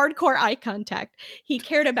gave hardcore eye contact. He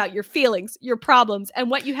cared about your feelings, your problems, and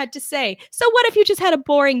what you had to say. So what if you just had a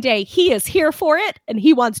boring day? He is here for it, and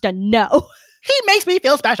he wants to know. He makes me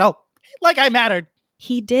feel special, like I mattered.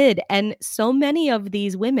 He did. And so many of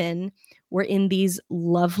these women were in these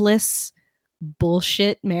loveless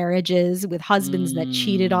bullshit marriages with husbands that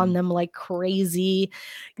cheated on them like crazy.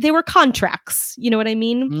 They were contracts, you know what I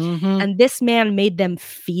mean? And this man made them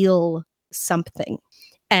feel something.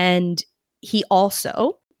 And he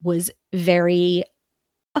also was very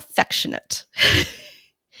affectionate.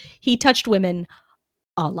 He touched women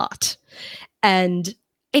a lot. And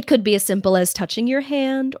it could be as simple as touching your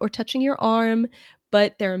hand or touching your arm,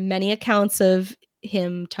 but there are many accounts of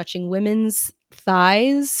him touching women's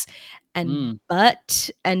thighs and butt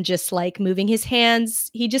and just like moving his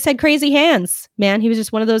hands. He just had crazy hands, man. He was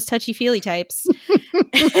just one of those touchy-feely types.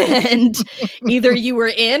 And either you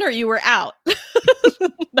were in or you were out.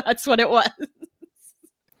 That's what it was.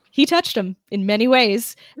 He touched him in many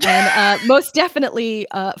ways and most definitely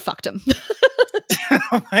fucked him.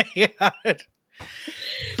 Oh my God.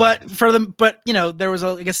 But there was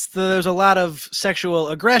a lot of sexual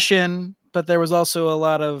aggression, but there was also a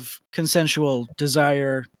lot of consensual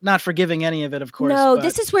desire, not forgiving any of it, of course. No,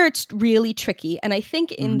 this is where it's really tricky. And I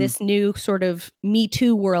think in this new sort of Me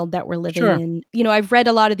Too world that we're living in, I've read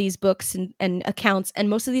a lot of these books and accounts, and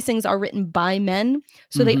most of these things are written by men.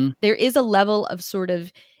 So there is a level of sort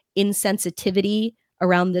of insensitivity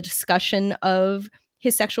around the discussion of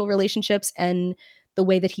his sexual relationships and the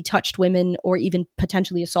way that he touched women or even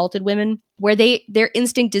potentially assaulted women, where their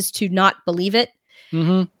instinct is to not believe it.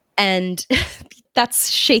 And that's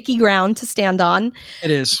shaky ground to stand on.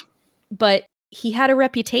 It is. But he had a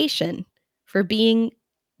reputation for being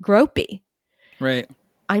gropey. Right.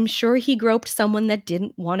 I'm sure he groped someone that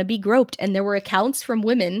didn't want to be groped. And there were accounts from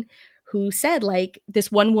women who said, like,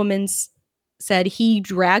 this one woman said, he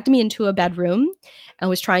dragged me into a bedroom and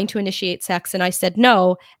was trying to initiate sex. And I said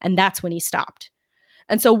no. And that's when he stopped.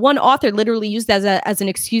 And so one author literally used that as an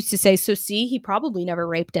excuse to say, so see, he probably never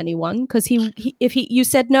raped anyone because if you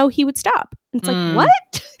said no, he would stop. And it's like, what?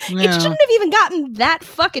 Yeah. It shouldn't have even gotten that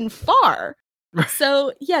fucking far.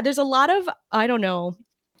 So yeah, there's a lot of, I don't know.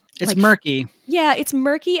 It's murky. Yeah, it's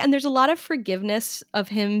murky. And there's a lot of forgiveness of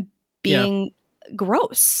him being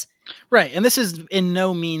gross. Right. And this is in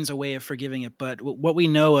no means a way of forgiving it, but what we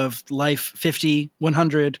know of life 50,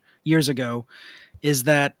 100 years ago is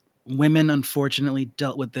that women unfortunately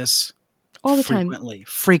dealt with this all the time.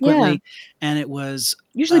 Yeah. And it was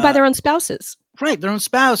Usually by their own spouses. Right, their own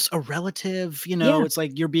spouse, a relative, Yeah. it's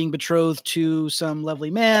like you're being betrothed to some lovely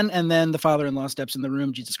man, and then the father-in-law steps in the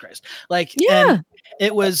room, Jesus Christ. Like, Yeah. and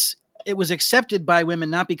it was accepted by women,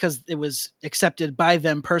 not because it was accepted by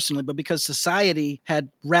them personally, but because society had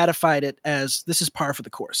ratified it as this is par for the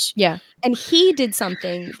course. Yeah. And he did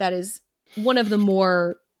something that is one of the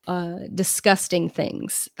more disgusting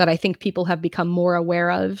things that I think people have become more aware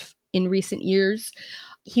of in recent years.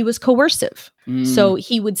 He was coercive. So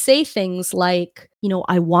he would say things like,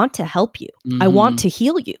 I want to help you. I want to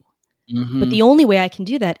heal you. But the only way I can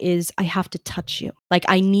do that is I have to touch you. Like,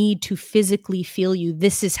 I need to physically feel you.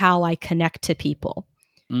 This is how I connect to people.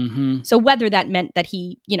 So whether that meant that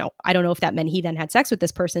he, I don't know if that meant he then had sex with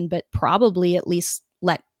this person, but probably at least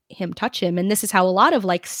let him touch him. And this is how a lot of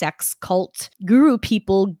like sex cult guru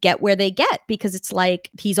people get where they get, because it's like,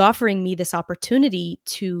 he's offering me this opportunity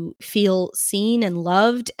to feel seen and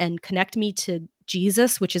loved and connect me to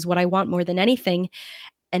Jesus, which is what I want more than anything.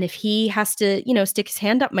 And if he has to, stick his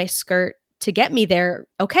hand up my skirt to get me there,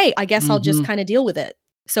 okay, I guess I'll just kind of deal with it.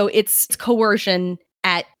 So it's coercion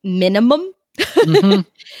at minimum.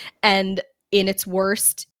 And in its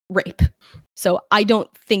worst, rape. So I don't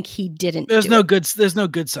think he didn't. There's no good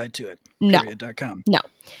side to it. No. Period.com. No.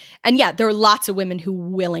 And yeah, there are lots of women who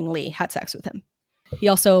willingly had sex with him. He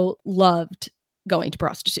also loved going to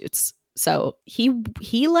prostitutes. So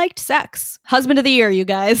he liked sex. Husband of the year, you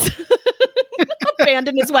guys.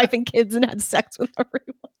 Abandoned his wife and kids and had sex with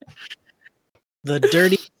everyone. The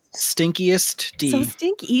dirty, stinkiest D. So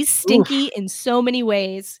stinky. He's stinky in so many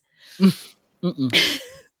ways.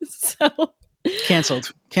 So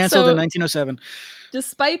canceled in 1907.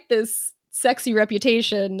 Despite this sexy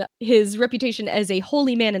reputation, his reputation as a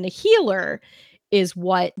holy man and a healer is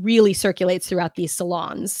what really circulates throughout these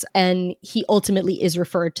salons. And he ultimately is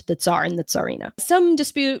referred to the Tsar and the Tsarina. Some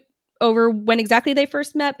dispute over when exactly they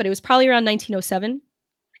first met, but it was probably around 1907.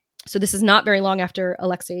 So this is not very long after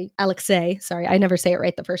Alexei, sorry, I never say it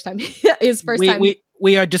right the first time. His first time.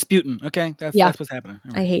 We are disputing. Okay. That's what's happening.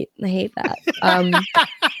 Right. I hate that.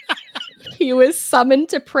 He was summoned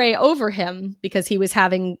to pray over him because he was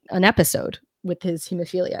having an episode with his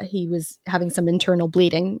hemophilia. He was having some internal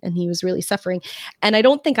bleeding and he was really suffering. And I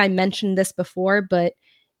don't think I mentioned this before, but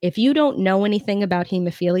if you don't know anything about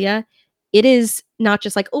hemophilia, it is not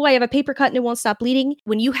just like, oh, I have a paper cut and it won't stop bleeding.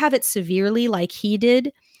 When you have it severely like he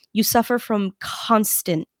did, you suffer from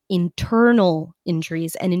constant internal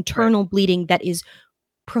injuries and internal bleeding that is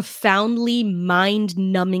profoundly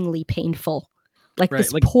mind-numbingly painful.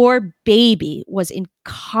 This poor baby was in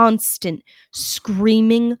constant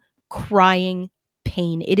screaming, crying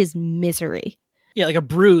pain. It is misery. Yeah, like a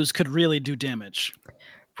bruise could really do damage.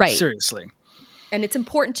 Right. Seriously. And it's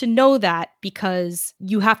important to know that because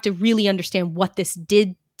you have to really understand what this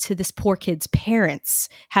did to this poor kid's parents,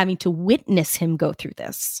 having to witness him go through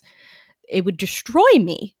this. It would destroy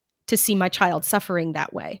me to see my child suffering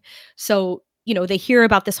that way. So, they hear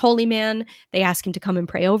about this holy man. They ask him to come and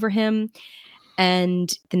pray over him.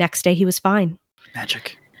 And the next day he was fine.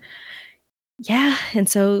 Magic. Yeah. And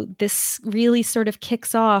so this really sort of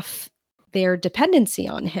kicks off their dependency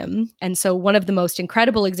on him. And so one of the most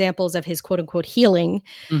incredible examples of his quote unquote healing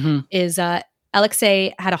is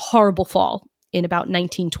Alexei had a horrible fall in about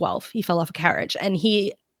 1912. He fell off a carriage and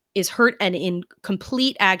he is hurt and in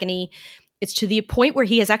complete agony. It's to the point where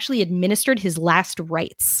he has actually administered his last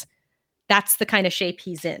rites. That's the kind of shape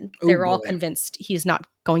he's in. They're all convinced he's not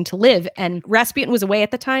going to live. And Rasputin was away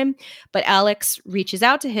at the time, but Alex reaches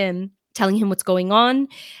out to him, telling him what's going on.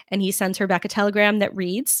 And he sends her back a telegram that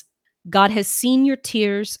reads, God has seen your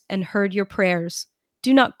tears and heard your prayers.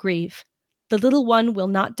 Do not grieve. The little one will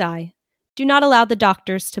not die. Do not allow the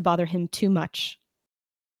doctors to bother him too much.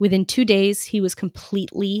 Within 2 days, he was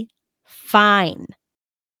completely fine.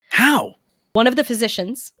 How? One of the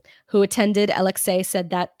physicians who attended Alexei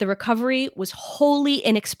said that the recovery was wholly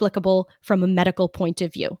inexplicable from a medical point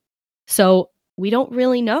of view. So we don't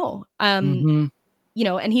really know. And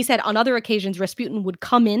he said on other occasions, Rasputin would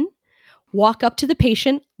come in, walk up to the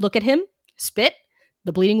patient, look at him, spit,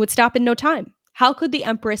 the bleeding would stop in no time. How could the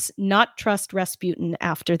Empress not trust Rasputin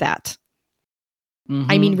after that?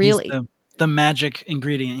 I mean, really. The magic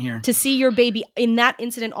ingredient here. To see your baby in that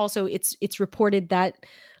incident also, it's reported that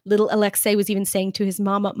little Alexei was even saying to his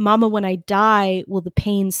mama, when I die, will the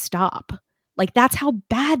pain stop? Like, that's how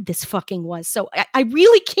bad this fucking was. So I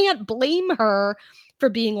really can't blame her for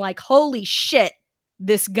being like, holy shit,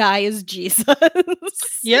 this guy is Jesus.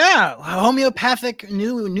 Yeah, homeopathic,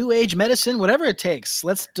 new age medicine, whatever it takes.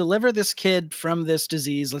 Let's deliver this kid from this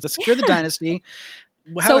disease. Let's secure the dynasty.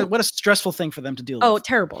 What a stressful thing for them to deal with. Oh,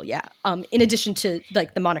 terrible, yeah. In addition to,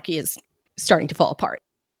 like, the monarchy is starting to fall apart.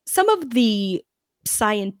 Some of the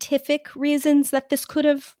scientific reasons that this could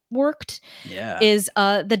have worked is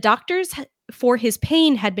the doctors for his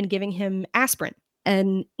pain had been giving him aspirin.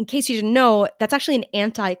 And in case you didn't know, that's actually an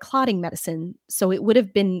anti-clotting medicine. So it would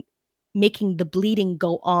have been making the bleeding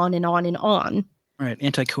go on and on and on. Right,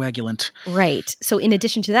 anticoagulant. Right. So in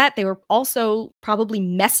addition to that, they were also probably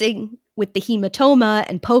messing with the hematoma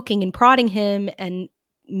and poking and prodding him and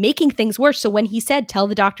making things worse. So when he said, tell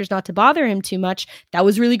the doctors not to bother him too much, that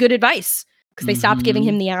was really good advice because they stopped giving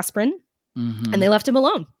him the aspirin and they left him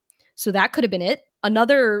alone. So that could have been it.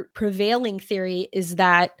 Another prevailing theory is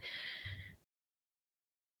that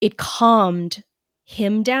it calmed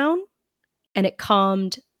him down and it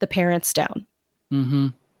calmed the parents down.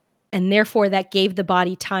 And therefore that gave the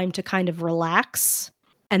body time to kind of relax.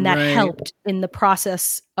 And that helped in the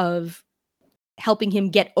process of helping him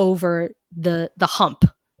get over the hump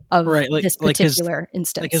of this particular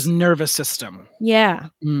instance. Like his nervous system. Yeah.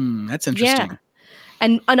 That's interesting. Yeah.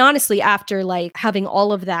 And honestly, after like having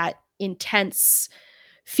all of that intense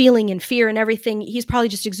feeling and fear and everything, he's probably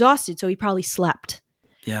just exhausted. So he probably slept.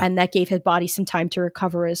 Yeah. And that gave his body some time to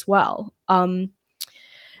recover as well. And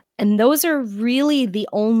those are really the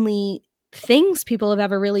only things people have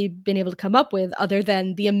ever really been able to come up with, other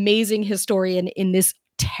than the amazing historian in this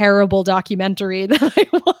terrible documentary that I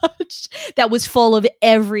watched that was full of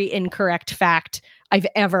every incorrect fact I've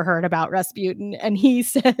ever heard about Rasputin. And he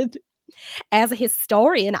said, as a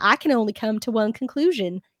historian, I can only come to one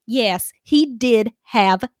conclusion. Yes, he did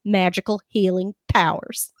have magical healing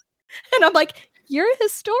powers. And I'm like, you're a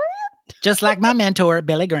historian? Just like my mentor,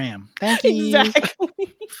 Billy Graham. Thank you.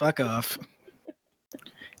 Exactly. Fuck off.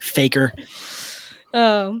 Faker.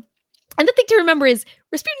 And the thing to remember is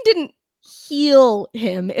Rasputin didn't heal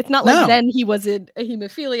him. It's not like then he wasn't a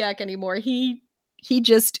hemophiliac anymore. He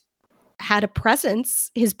just had a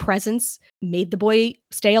presence. His presence made the boy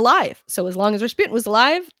stay alive. So as long as Rasputin was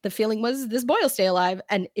alive, the feeling was this boy will stay alive.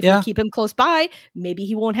 And if we keep him close by, maybe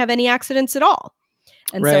he won't have any accidents at all.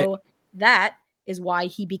 And so that is why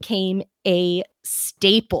he became a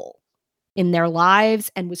staple in their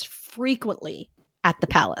lives and was frequently at the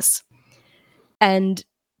palace. And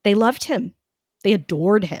they loved him. They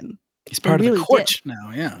adored him. He's part of the court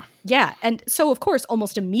now, yeah. Yeah, and so of course,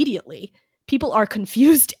 almost immediately, people are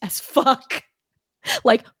confused as fuck.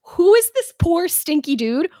 Like, who is this poor stinky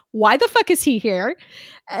dude? Why the fuck is he here?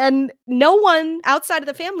 And no one outside of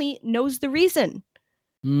the family knows the reason.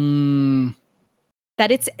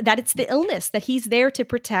 That it's the illness, that he's there to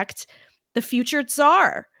protect the future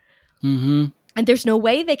Tsar. And there's no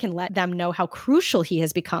way they can let them know how crucial he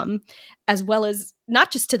has become, as well as not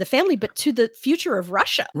just to the family, but to the future of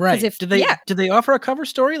Russia. Right. Did they offer a cover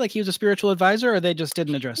story like he was a spiritual advisor, or they just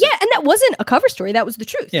didn't address it? Yeah, and that wasn't a cover story. That was the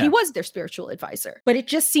truth. Yeah. He was their spiritual advisor. But it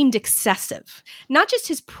just seemed excessive. Not just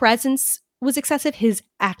his presence was excessive, his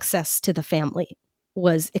access to the family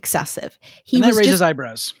was excessive. And that raises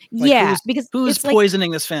eyebrows. Like, because who's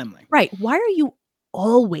poisoning this family? Right. Why are you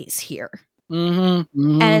always here? And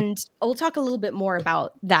we'll talk a little bit more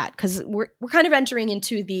about that because we're kind of entering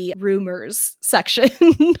into the rumors section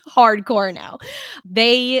hardcore now.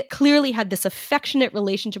 They clearly had this affectionate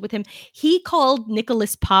relationship with him. He called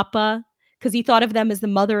Nicholas Papa because he thought of them as the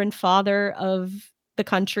mother and father of the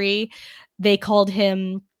country. They called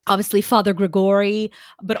him obviously Father Grigori,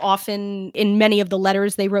 but often in many of the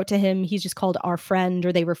letters they wrote to him, he's just called our friend,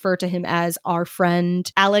 or they refer to him as our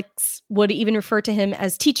friend. Alex would even refer to him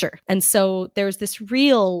as teacher. And so there's this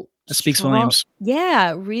real... That speaks volumes.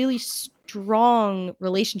 Yeah, really strong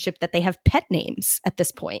relationship that they have pet names at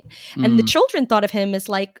this point. And the children thought of him as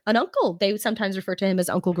like an uncle. They would sometimes refer to him as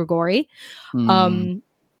Uncle Grigori. But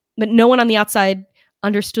no one on the outside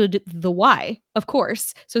understood the why, of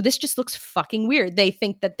course. So this just looks fucking weird. They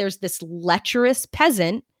think that there's this lecherous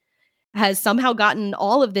peasant has somehow gotten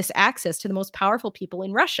all of this access to the most powerful people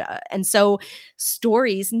in Russia. And so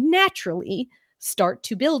stories naturally start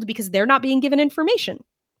to build because they're not being given information.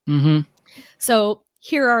 So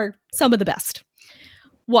here are some of the best.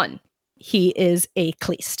 1, he is a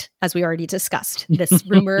Kleist, as we already discussed. This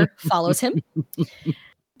rumor follows him.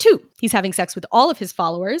 2, he's having sex with all of his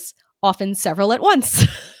followers, often several at once.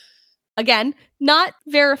 Again, not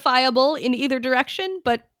verifiable in either direction,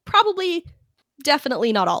 but probably,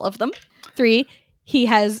 definitely not all of them. 3, he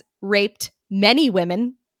has raped many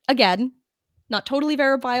women. Again, not totally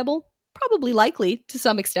verifiable, probably likely to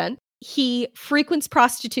some extent. He frequents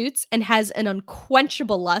prostitutes and has an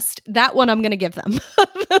unquenchable lust. That one I'm going to give them.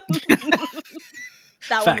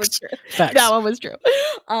 That one was true. Facts. That one was true.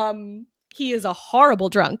 He is a horrible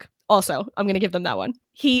drunk. Also, I'm going to give them that one.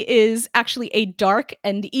 He is actually a dark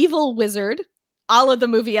and evil wizard, a la the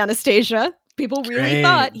movie Anastasia. People really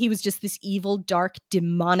thought he was just this evil, dark,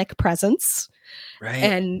 demonic presence. Right.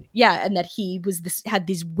 And that he was had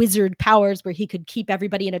these wizard powers where he could keep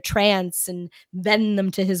everybody in a trance and bend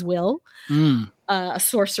them to his will. A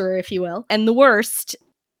sorcerer, if you will. And the worst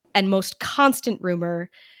and most constant rumor,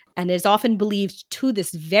 and is often believed to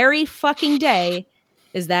this very fucking day,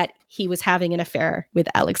 is that he was having an affair with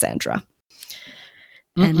Alexandra.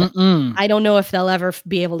 And I don't know if they'll ever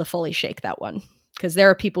be able to fully shake that one, because there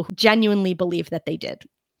are people who genuinely believe that they did.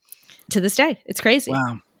 To this day, it's crazy.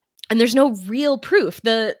 Wow. And there's no real proof.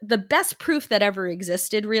 The best proof that ever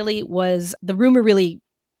existed really was the rumor really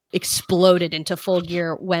exploded into full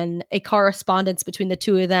gear when a correspondence between the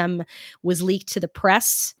two of them was leaked to the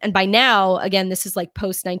press. And by now, again, this is like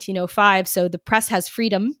post 1905, so the press has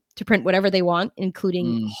freedom to print whatever they want,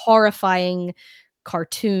 including horrifying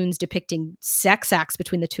cartoons depicting sex acts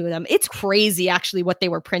between the two of them. It's crazy, actually, what they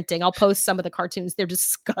were printing. I'll post some of the cartoons. They're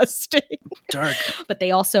disgusting. Dark. But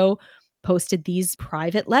they also posted these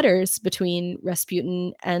private letters between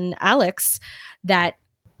Rasputin and Alex that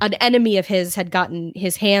an enemy of his had gotten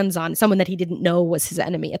his hands on, someone that he didn't know was his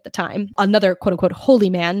enemy at the time. Another quote unquote holy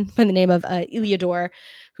man by the name of Iliador,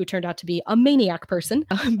 who turned out to be a maniac person.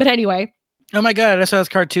 But anyway. Oh my God, I saw this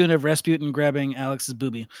cartoon of Rasputin grabbing Alex's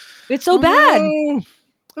boobie. It's so bad. No.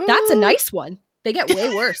 That's a nice one. They get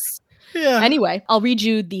way worse. Yeah. Anyway, I'll read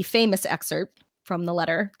you the famous excerpt from the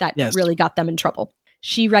letter that really got them in trouble.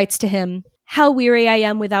 She writes to him, "How weary I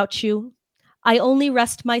am without you. I only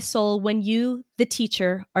rest my soul when you, the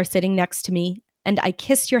teacher, are sitting next to me, and I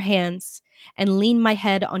kiss your hands and lean my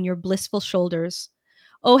head on your blissful shoulders.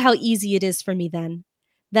 Oh, how easy it is for me then.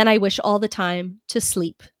 Then I wish all the time to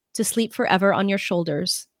sleep forever on your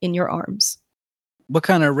shoulders, in your arms." What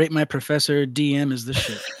kind of Rate My Professor DM is this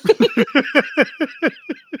shit?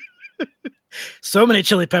 So many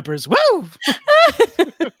chili peppers. Woo!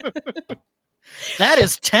 That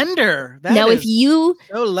is tender.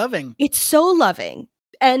 So loving. It's so loving.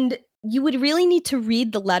 And you would really need to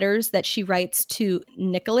read the letters that she writes to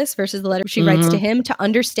Nicholas versus the letter she writes to him to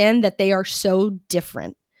understand that they are so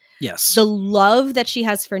different. Yes. The love that she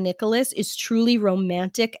has for Nicholas is truly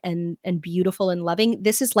romantic and beautiful and loving.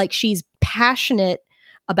 This is like she's passionate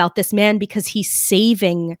about this man because he's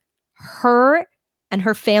saving her and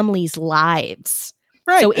her family's lives.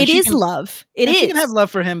 Right. So it is love. It is. She can have love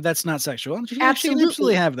for him that's not sexual. She can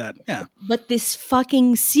absolutely have that. Yeah. But this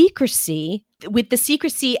fucking secrecy, with the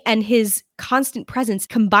secrecy and his constant presence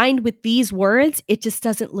combined with these words, it just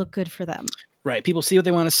doesn't look good for them. Right. People see what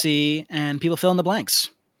they want to see and people fill in the blanks.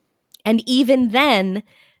 And even then,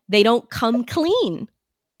 they don't come clean.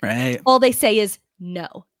 Right. All they say is,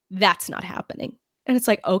 no, that's not happening. And it's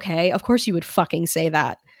like, okay, of course you would fucking say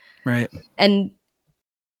that. Right. And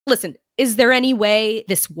listen, is there any way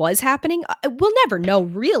this was happening? We'll never know,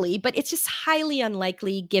 really, but it's just highly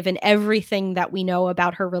unlikely given everything that we know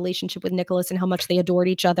about her relationship with Nicholas and how much they adored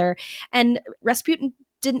each other. And Rasputin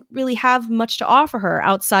didn't really have much to offer her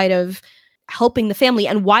outside of helping the family.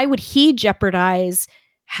 And why would he jeopardize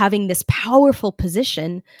having this powerful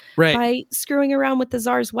position by screwing around with the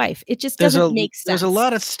Tsar's wife? It just doesn't make sense. There's a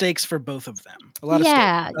lot of stakes for both of them. A lot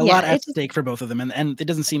at stake for both of them. And it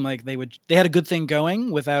doesn't seem like they had a good thing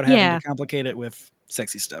going without having to complicate it with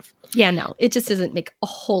sexy stuff. Yeah, no, it just doesn't make a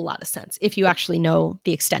whole lot of sense if you actually know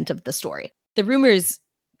the extent of the story. The rumors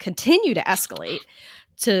continue to escalate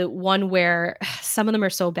to one where some of them are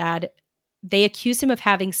so bad. They accuse him of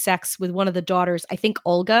having sex with one of the daughters, I think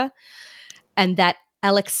Olga, and that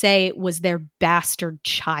Alexei was their bastard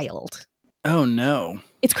child. Oh, no.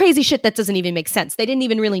 It's crazy shit that doesn't even make sense. They didn't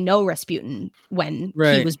even really know Rasputin when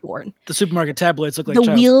he was born. The supermarket tabloids look like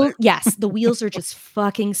the wheels are just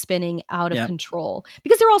fucking spinning out of control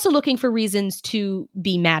because they're also looking for reasons to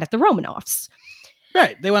be mad at the Romanovs.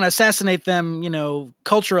 Right. They want to assassinate them,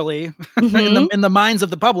 culturally in the minds of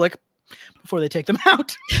the public before they take them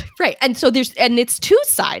out. Right. And so it's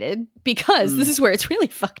two-sided because this is where it's really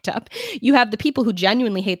fucked up. You have the people who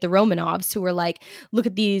genuinely hate the Romanovs who are like, look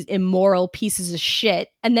at these immoral pieces of shit.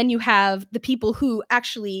 And then you have the people who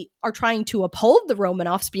actually are trying to uphold the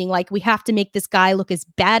Romanovs being like, we have to make this guy look as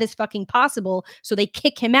bad as fucking possible. So they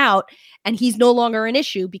kick him out and he's no longer an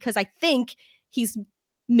issue because I think he's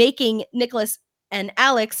making Nicholas and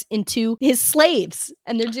Alex into his slaves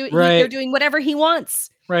and they're doing whatever he wants.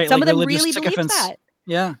 Right. Some of them really believe that.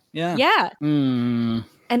 Yeah. Yeah.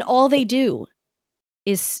 And all they do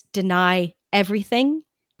is deny everything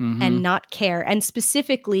and not care. And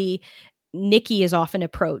specifically, Nikki is often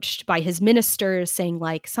approached by his ministers saying,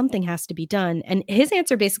 like, something has to be done. And his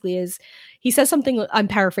answer basically is, he says something, I'm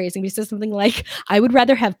paraphrasing, but he says something like, I would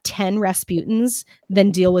rather have 10 Rasputins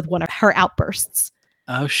than deal with one of her outbursts.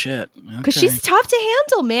 Oh, shit. Because she's tough to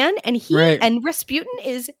handle, man. And and Rasputin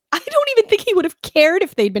is, I don't even think he would have cared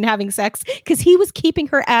if they'd been having sex, because he was keeping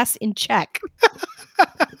her ass in check.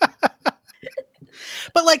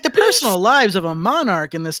 But like, the personal lives of a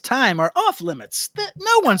monarch in this time are off limits.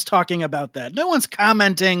 No one's talking about that. No one's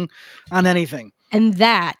commenting on anything. And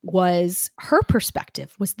that was her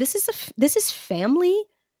perspective, was this is family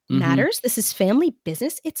matters. This is family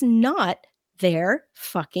business. It's not their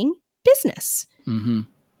fucking business.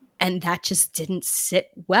 And that just didn't sit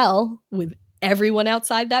well with everyone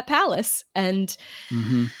outside that palace. And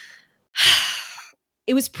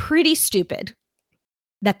it was pretty stupid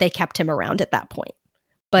that they kept him around at that point.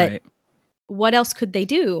 But what else could they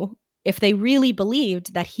do if they really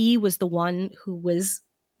believed that he was the one who was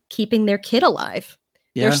keeping their kid alive?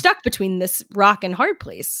 Yeah. They're stuck between this rock and hard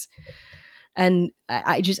place. And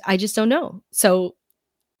I just don't know. So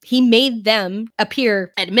he made them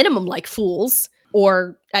appear at minimum like fools,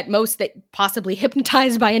 or at most that possibly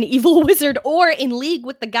hypnotized by an evil wizard, or in league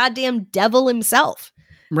with the goddamn devil himself.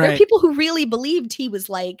 Right. There are people who really believed he was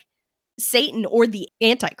like Satan or the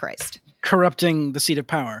Antichrist, corrupting the seat of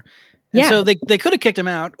power. And so they could have kicked him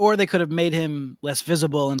out, or they could have made him less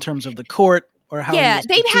visible in terms of the court, or how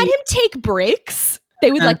they've had him take breaks.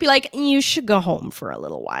 They would be like, you should go home for a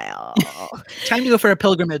little while. Time to go for a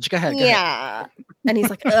pilgrimage. Go ahead. Go ahead. And he's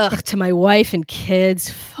like, ugh, to my wife and kids,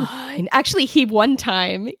 fine. Actually, one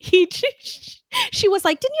time, she was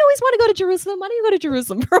like, didn't you always want to go to Jerusalem? Why don't you go to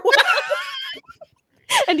Jerusalem for a while?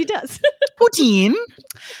 And he does. Poutine,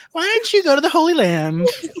 why don't you go to the Holy Land?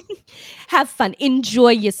 Have fun. Enjoy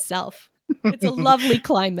yourself. It's a lovely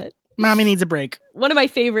climate. Mommy needs a break. One of my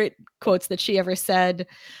favorite quotes that she ever said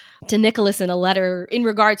to Nicholas in a letter in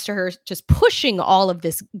regards to her just pushing all of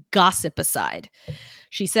this gossip aside.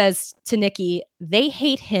 She says to Nikki, they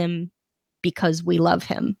hate him because we love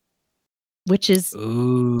him, which is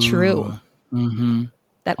true.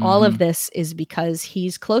 That all of this is because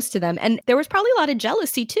he's close to them. And there was probably a lot of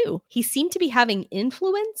jealousy too. He seemed to be having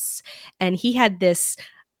influence, and he had this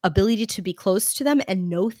ability to be close to them and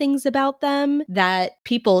know things about them that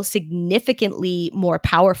people significantly more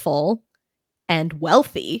powerful and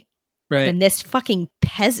wealthy than this fucking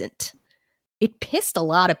peasant. It pissed a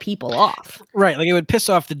lot of people off. Right. Like, it would piss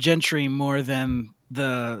off the gentry more than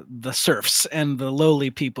the serfs and the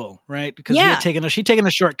lowly people, right? Because she'd taken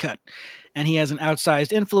a shortcut, and he has an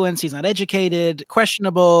outsized influence. He's not educated,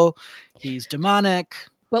 questionable, he's demonic.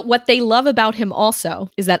 But what they love about him also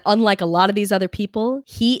is that, unlike a lot of these other people,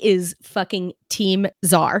 he is fucking team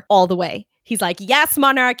czar all the way. He's like, yes,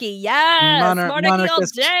 monarchy. Yes, monarchy all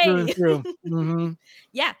day. Through.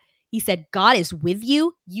 Yeah. He said, God is with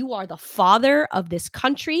you. You are the father of this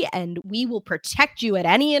country, and we will protect you at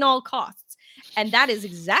any and all costs. And that is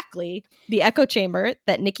exactly the echo chamber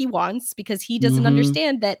that Nikki wants, because he doesn't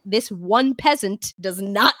understand that this one peasant does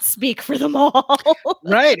not speak for them all.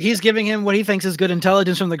 Right. He's giving him what he thinks is good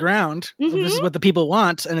intelligence from the ground. This is what the people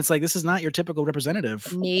want. And it's like, this is not your typical representative.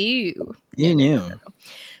 No. You knew.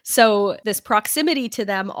 So this proximity to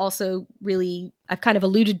them also really, I've kind of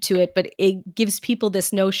alluded to it, but it gives people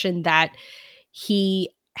this notion that he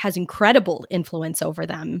has incredible influence over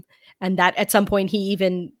them. And that at some point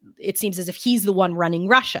it seems as if he's the one running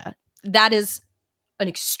Russia. That is an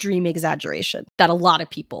extreme exaggeration that a lot of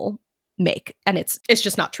people make. And it's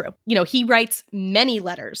just not true. You know, he writes many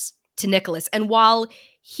letters to Nicholas. And while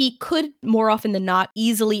he could more often than not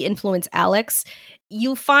easily influence Alex,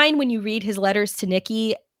 you'll find when you read his letters to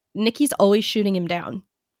Nikki's always shooting him down.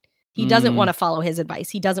 He doesn't want to follow his advice.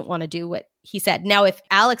 He doesn't want to do what he said. Now, if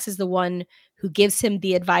Alex is the one who gives him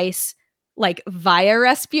the advice, like via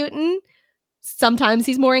Rasputin, sometimes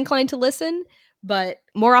he's more inclined to listen, but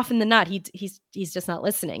more often than not, he's just not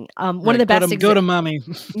listening. One of the best go to mommy.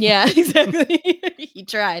 Yeah, exactly. He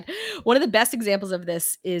tried. One of the best examples of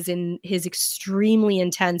this is in his extremely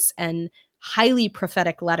intense and highly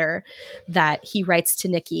prophetic letter that he writes to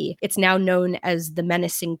Nikki. It's now known as the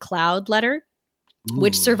Menacing Cloud letter,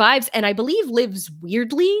 which survives and I believe lives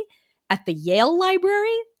weirdly at the Yale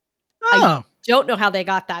Library. I don't know how they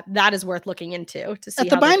got that. That is worth looking into to see. At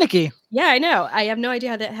the Beinecke. Yeah, I know. I have no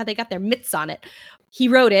idea how they got their mitts on it. He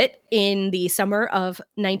wrote it in the summer of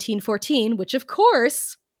 1914, which of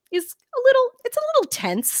course is it's a little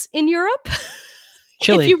tense in Europe.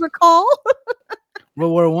 Chilly. If you recall.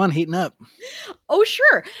 World War I heating up. Oh,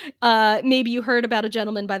 sure. Maybe you heard about a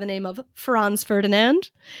gentleman by the name of Franz Ferdinand.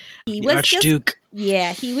 He was Archduke.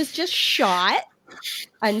 he was just shot.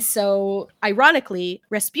 And so, ironically,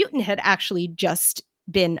 Rasputin had actually just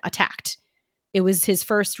been attacked. It was his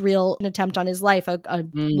first real attempt on his life. A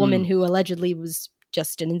woman who allegedly was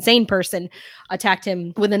just an insane person attacked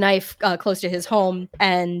him with a knife close to his home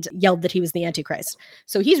and yelled that he was the Antichrist.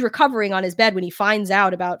 So he's recovering on his bed when he finds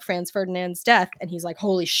out about Franz Ferdinand's death. And he's like,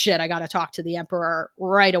 holy shit, I got to talk to the emperor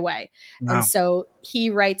right away. Wow. And so he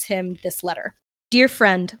writes him this letter. Dear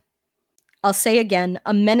friend, I'll say again,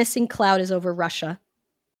 a menacing cloud is over Russia.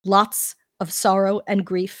 Lots of sorrow and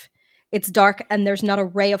grief. It's dark and there's not a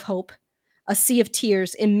ray of hope. A sea of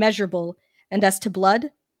tears, immeasurable. And as to blood,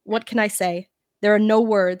 what can I say? There are no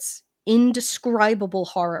words. Indescribable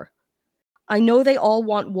horror. I know they all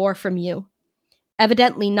want war from you,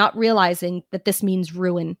 evidently not realizing that this means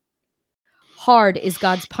ruin. Hard is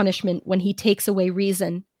God's punishment when he takes away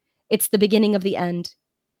reason. It's the beginning of the end.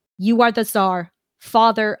 You are the Tsar,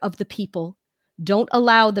 father of the people. Don't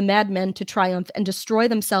allow the madmen to triumph and destroy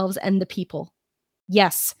themselves and the people.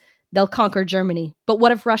 Yes, they'll conquer Germany, but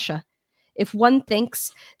what of Russia? If one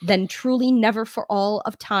thinks, then truly never for all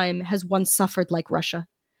of time has one suffered like Russia,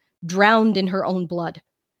 drowned in her own blood.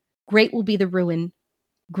 Great will be the ruin,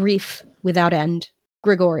 grief without end.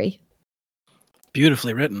 Grigori.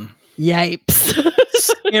 Beautifully written. Yipes.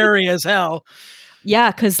 Scary as hell.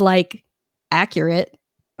 Yeah, because, like, accurate.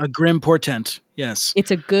 A grim portent, yes. It's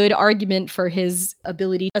a good argument for his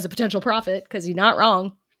ability as a potential prophet, because he's not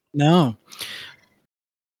wrong. No.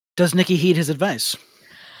 Does Nicky heed his advice?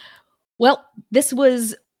 Well, this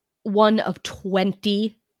was one of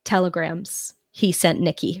 20 telegrams he sent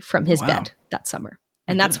Nicky from his bed that summer.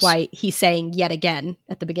 And that's why he's saying yet again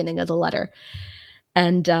at the beginning of the letter.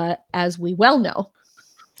 And as we well know,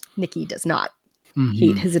 Nicky does not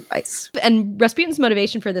heed his advice. And Rasputin's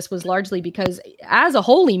motivation for this was largely because as a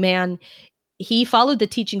holy man, he followed the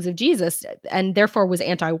teachings of Jesus and therefore was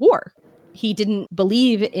anti-war. He didn't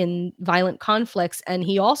believe in violent conflicts. And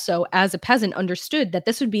he also, as a peasant, understood that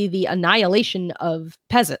this would be the annihilation of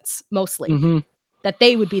peasants, mostly, that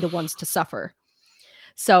they would be the ones to suffer.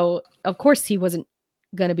 So, of course, he wasn't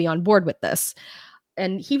going to be on board with this.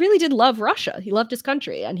 And he really did love Russia. He loved his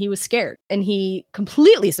country and he was scared. And he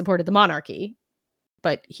completely supported the monarchy,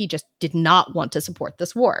 but he just did not want to support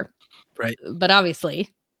this war. Right. But obviously,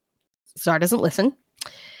 Tsar doesn't listen.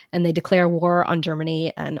 And they declare war on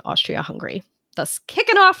Germany and Austria-Hungary, thus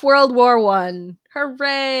kicking off World War I.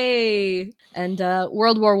 Hooray! And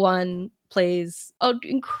World War I plays an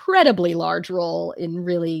incredibly large role in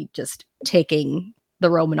really just taking the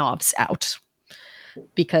Romanovs out,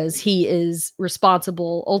 because he is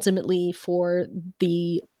responsible ultimately for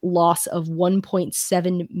the loss of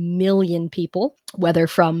 1.7 million people, whether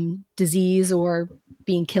from disease or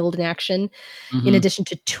being killed in action, in addition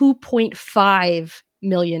to 2.5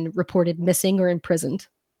 million reported missing or imprisoned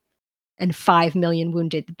and 5 million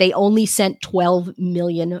wounded. They only sent 12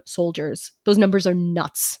 million soldiers. Those numbers are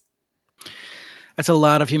nuts. That's a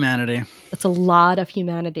lot of humanity. That's a lot of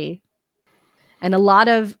humanity. And a lot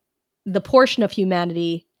of the portion of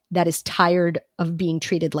humanity that is tired of being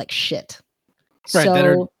treated like shit. Right, that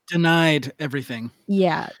are denied everything.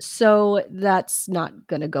 Yeah, so that's not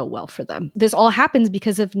going to go well for them. This all happens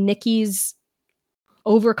because of Nicky's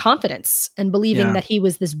overconfidence and believing that he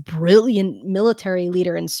was this brilliant military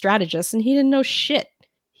leader and strategist, and he didn't know shit.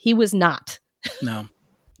 He was not. No.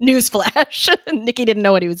 Newsflash. Nicky didn't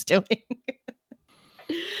know what he was doing.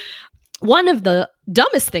 One of the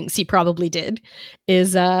dumbest things he probably did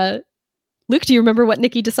is, Luke, do you remember what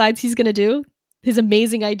Nicky decides he's going to do? His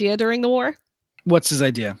amazing idea during the war? What's his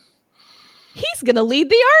idea? He's going to lead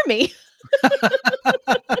the army.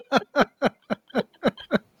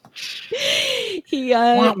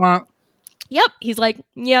 Yep. He's like,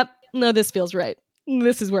 yep, no, this feels right.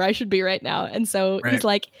 This is where I should be right now. And so he's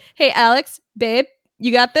like, hey, Alex, babe,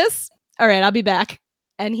 you got this? All right, I'll be back.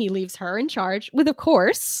 And he leaves her in charge with, of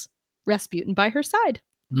course, Rasputin by her side.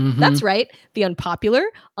 That's right. The unpopular,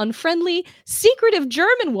 unfriendly, secretive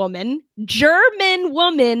German woman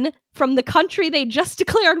from the country they just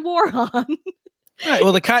declared war on. Right.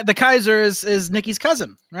 Well, the Kaiser is Nicky's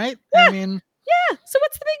cousin, right? Yeah. I mean, yeah. So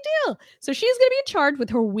what's the big deal? So she's going to be in charge with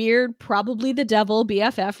her weird, probably the devil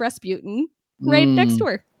BFF Rasputin right next to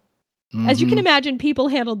her. As you can imagine, people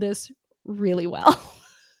handled this really well.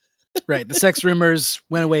 Right. The sex rumors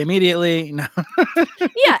went away immediately. No.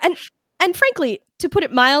 Yeah. And frankly, to put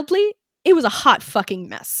it mildly, it was a hot fucking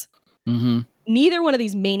mess. Neither one of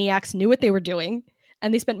these maniacs knew what they were doing.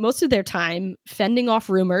 And they spent most of their time fending off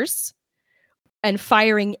rumors and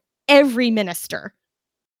firing every minister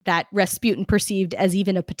that Rasputin perceived as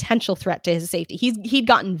even a potential threat to his safety. He'd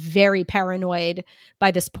gotten very paranoid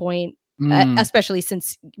by this point, especially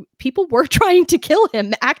since people were trying to kill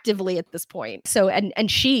him actively at this point. So,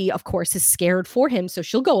 and she, of course, is scared for him, so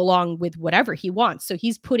she'll go along with whatever he wants. So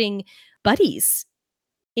he's putting buddies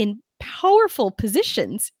in powerful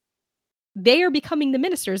positions. They are becoming the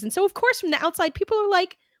ministers. And so, of course, from the outside, people are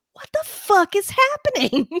like, what the fuck is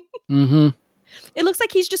happening? It looks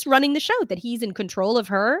like he's just running the show, that he's in control of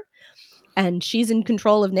her and she's in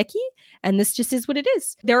control of Nikki. And this just is what it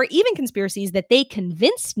is. There are even conspiracies that they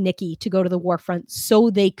convinced Nikki to go to the war front so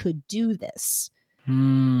they could do this.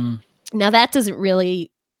 Now, that doesn't really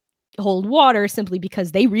hold water, simply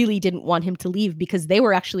because they really didn't want him to leave, because they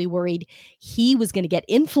were actually worried he was going to get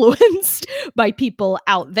influenced by people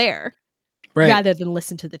out there rather than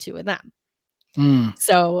listen to the two of them.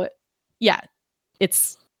 So, yeah,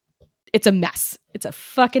 it's a mess. It's a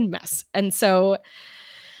fucking mess. And so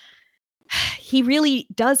he really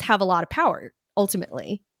does have a lot of power,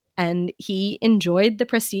 ultimately. And he enjoyed the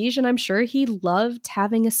prestige, and I'm sure he loved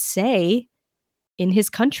having a say in his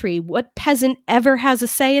country. What peasant ever has a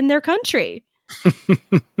say in their country?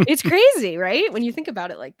 It's crazy, right? When you think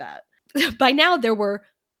about it like that. By now, there were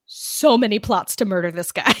so many plots to murder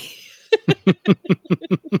this guy.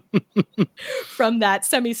 From that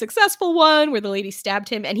semi-successful one where the lady stabbed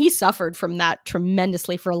him, and he suffered from that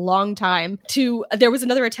tremendously for a long time, to there was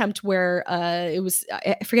another attempt where it was,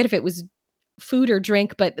 I forget if it was food or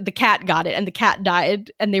drink, but the cat got it and the cat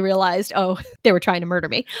died, and they realized, oh, they were trying to murder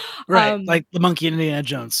me. Like the monkey in Indiana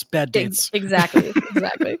Jones. Bad dates. Exactly.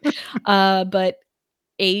 But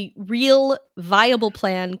a real viable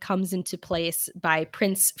plan comes into place by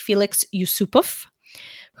Prince Felix Yusupov,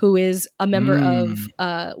 who is a member of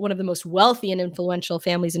one of the most wealthy and influential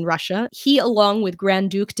families in Russia. He, along with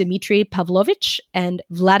Grand Duke Dmitry Pavlovich and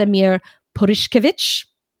Vladimir Purishkevich,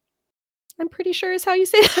 I'm pretty sure is how you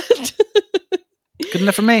say that. Good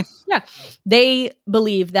enough for me. Yeah. They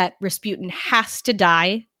believe that Rasputin has to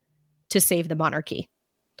die to save the monarchy.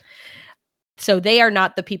 So they are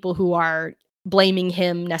not the people who are blaming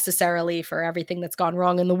him necessarily for everything that's gone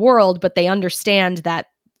wrong in the world, but they understand that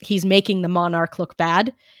he's making the monarch look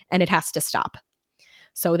bad and it has to stop.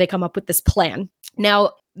 So they come up with this plan.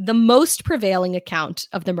 Now, the most prevailing account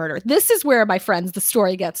of the murder, this is where, my friends, the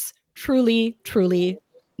story gets truly, truly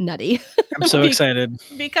nutty. I'm so excited.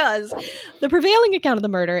 Because the prevailing account of the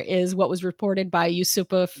murder is what was reported by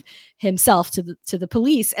Yusupov himself to the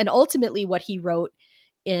police, and ultimately what he wrote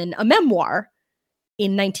in a memoir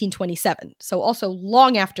in 1927. So also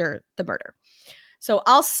long after the murder. So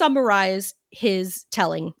I'll summarize his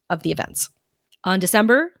telling of the events. On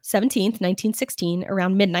December 17th, 1916,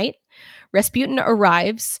 around midnight, Rasputin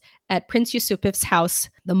arrives at Prince Yusupov's house,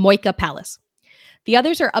 the Moika Palace. The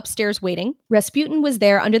others are upstairs waiting. Rasputin was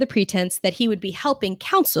there under the pretense that he would be helping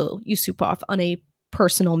counsel Yusupov on a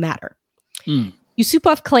personal matter.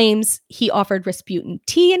 Yusupov claims he offered Rasputin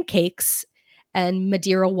tea and cakes and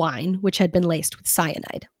Madeira wine, which had been laced with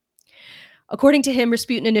cyanide. According to him,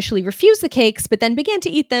 Rasputin initially refused the cakes, but then began to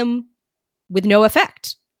eat them with no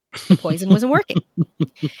effect. The poison wasn't working.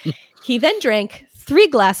 He then drank 3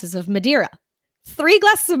 glasses of Madeira. 3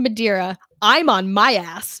 glasses of Madeira. I'm on my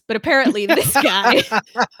ass, but apparently this guy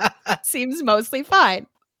seems mostly fine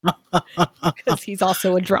because he's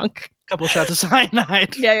also a drunk. Couple shots of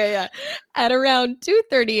cyanide. Yeah. At around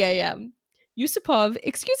 2:30 a.m., Yusupov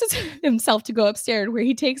excuses himself to go upstairs, where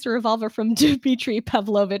he takes a revolver from Dmitry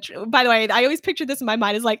Pavlovich. By the way, I always picture this in my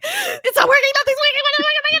mind as like, it's not working, nothing's working, what am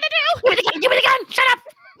I going to do? Give me the gun, shut up!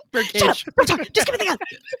 Shut up, just give me the gun!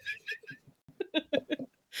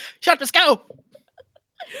 Shut up, let's go!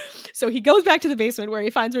 So he goes back to the basement where he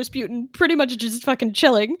finds Rasputin pretty much just fucking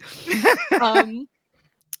chilling.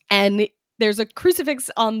 And there's a crucifix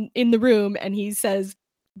in the room, and he says,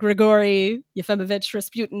 Grigory Yefimovich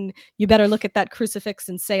Rasputin, you better look at that crucifix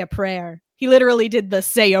and say a prayer. He literally did the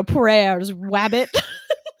say a prayers, wabbit.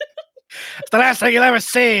 It's the last thing you'll ever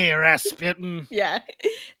say, Rasputin. Yeah.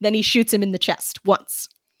 Then he shoots him in the chest once.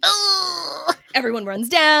 Everyone runs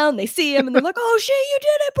down, they see him, and they're like, oh shit, you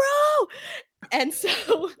did it, bro! And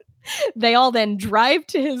so they all then drive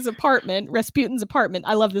to his apartment, Rasputin's apartment.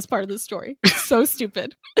 I love this part of the story. It's so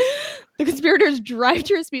stupid. The conspirators drive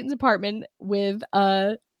to Rasputin's apartment with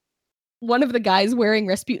one of the guys wearing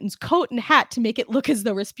Rasputin's coat and hat to make it look as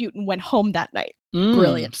though Rasputin went home that night.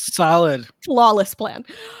 Brilliant. Solid. Flawless plan.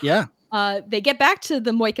 Yeah. They get back to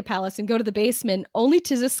the Moika Palace and go to the basement, only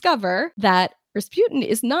to discover that Rasputin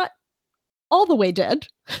is not all the way dead,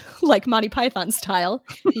 like Monty Python style.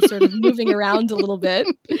 He's sort of moving around a little bit.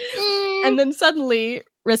 And then suddenly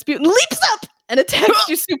Rasputin leaps up and attacks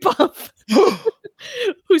Yusupov.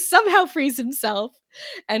 who somehow frees himself.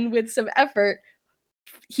 And with some effort,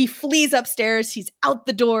 he flees upstairs. He's out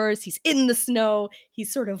the doors. He's in the snow.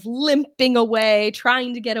 He's sort of limping away,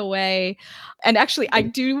 trying to get away. And actually, I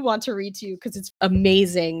do want to read to you because it's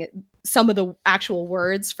amazing. Some of the actual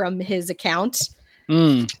words from his account.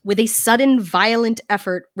 With a sudden, violent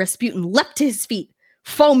effort, Rasputin leapt to his feet,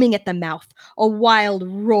 foaming at the mouth. A wild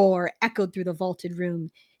roar echoed through the vaulted room.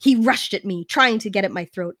 He rushed at me, trying to get at my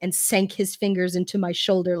throat, and sank his fingers into my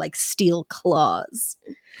shoulder like steel claws.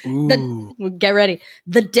 Get ready.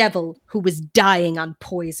 The devil, who was dying on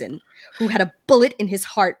poison, who had a bullet in his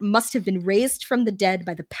heart, must have been raised from the dead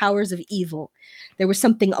by the powers of evil. There was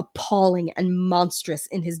something appalling and monstrous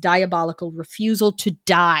in his diabolical refusal to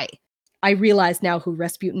die. I realize now who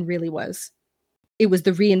Rasputin really was. It was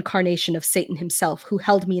the reincarnation of Satan himself, who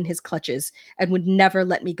held me in his clutches and would never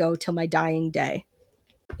let me go till my dying day.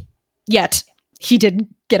 Yet, he did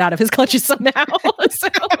get out of his clutches somehow. So,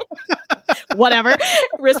 whatever.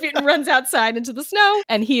 Rasputin runs outside into the snow,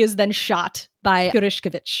 and he is then shot by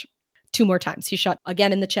Gurishkevich 2 more times. He's shot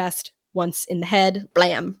again in the chest, once in the head,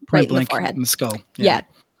 blam, right in the forehead. In the skull. Yeah.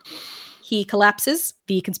 He collapses.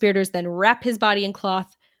 The conspirators then wrap his body in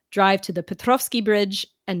cloth, drive to the Petrovsky Bridge,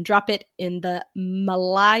 and drop it in the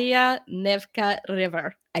Malaya Nevka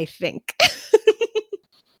River, I think.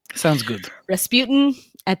 Sounds good. Rasputin,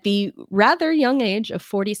 at the rather young age of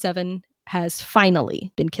 47, has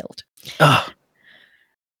finally been killed.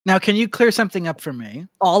 Now, can you clear something up for me?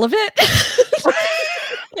 All of it?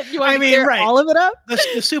 You want to clear all of it up?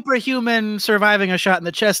 The superhuman surviving a shot in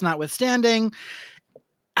the chest notwithstanding,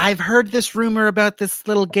 I've heard this rumor about this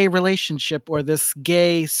little gay relationship or this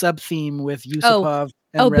gay sub-theme with Yusupov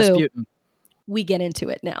and Rasputin. Boo. We get into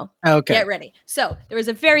it now. Okay. Get ready. So there is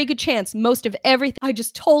a very good chance most of everything I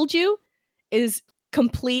just told you is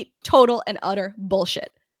complete, total, and utter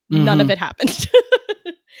bullshit. None of it happened.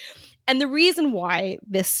 And the reason why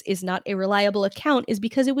this is not a reliable account is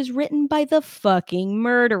because it was written by the fucking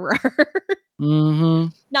murderer.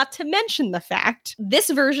 Not to mention the fact, this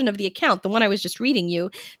version of the account, the one I was just reading you,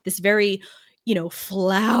 this very,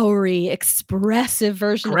 flowery, expressive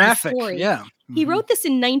version of the story. Yeah. He wrote this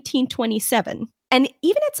in 1927. And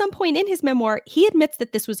even at some point in his memoir, he admits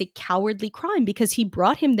that this was a cowardly crime because he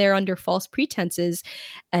brought him there under false pretenses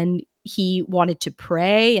and he wanted to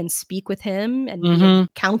pray and speak with him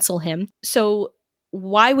and counsel him. So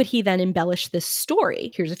why would he then embellish this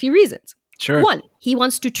story? Here's a few reasons. Sure. 1, he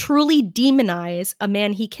wants to truly demonize a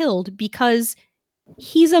man he killed because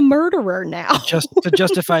he's a murderer now. Just to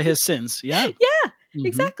justify his sins. Yeah. Yeah,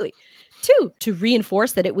 exactly. 2, to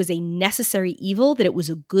reinforce that it was a necessary evil, that it was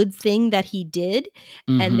a good thing that he did,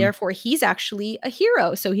 and therefore he's actually a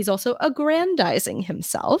hero. So he's also aggrandizing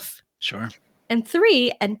himself. Sure. And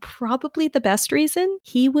 3, and probably the best reason,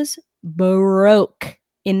 he was broke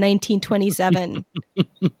in 1927.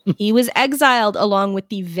 He was exiled along with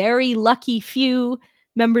the very lucky few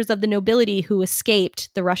members of the nobility who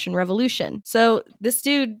escaped the Russian Revolution. So this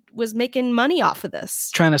dude was making money off of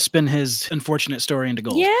this. Trying to spin his unfortunate story into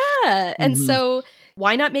gold. Yeah. And so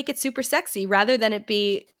why not make it super sexy rather than it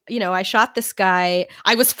be, I shot this guy.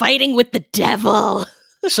 I was fighting with the devil.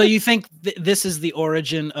 So you think this is the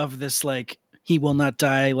origin of this, he will not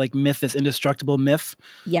die, myth, this indestructible myth?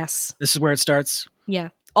 Yes. This is where it starts? Yeah.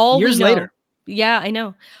 Years later. Yeah, I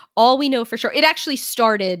know. All we know for sure. It actually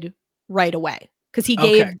started right away because he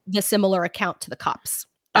gave the similar account to the cops.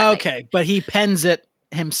 Okay. But he pens it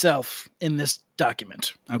himself in this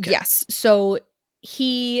document. Okay. Yes. So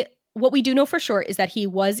what we do know for sure is that he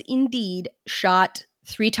was indeed shot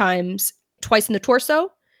 3 times, twice in the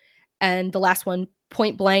torso, and the last one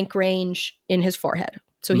point blank range in his forehead.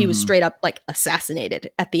 So he was straight up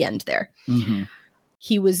assassinated at the end there.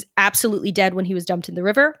 He was absolutely dead when he was dumped in the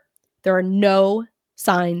river. There are no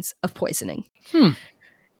signs of poisoning.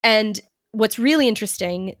 And what's really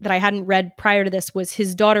interesting that I hadn't read prior to this was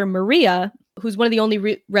his daughter Maria, who's one of the only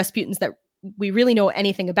Rasputins that we really know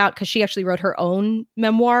anything about because she actually wrote her own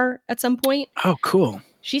memoir at some point. Oh, cool.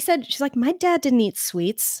 She's like, my dad didn't eat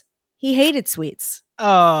sweets. He hated sweets.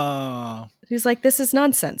 Oh. He's like, this is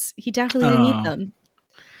nonsense. He definitely didn't eat them.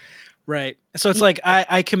 Right. So it's like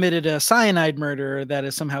I committed a cyanide murder that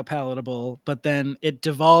is somehow palatable, but then it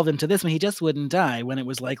devolved into this one. He just wouldn't die when it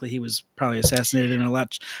was likely he was probably assassinated in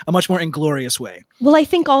a much more inglorious way. Well, I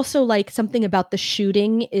think also something about the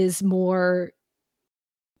shooting is more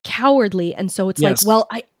cowardly. And so it's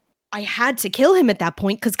I had to kill him at that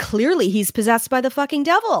point because clearly he's possessed by the fucking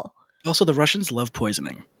devil. Also, the Russians love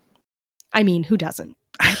poisoning. I mean, who doesn't?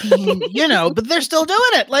 I mean, but they're still doing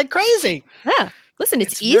it like crazy. Yeah. Listen,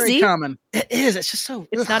 it's easy. Very common. It is. It's just so.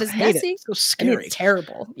 It's not as messy. It's so scary. I mean, it's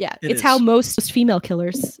terrible. Yeah, it's how most female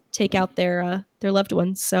killers take out their loved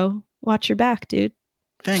ones. So watch your back, dude.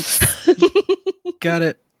 Thanks. Got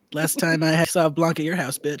it. Last time I saw Blanca at your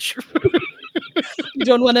house, bitch. You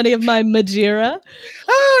don't want any of my Madeira?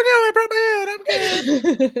 Oh no, I brought my own.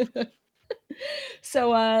 I'm good.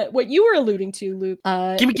 So what you were alluding to, Luke.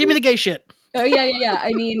 Give me the gay shit. Oh yeah.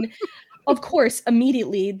 I mean, of course,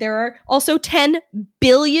 immediately there are also 10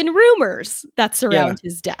 billion rumors that surround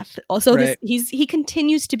his death. Also, he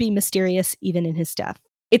continues to be mysterious even in his death.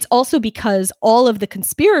 It's also because all of the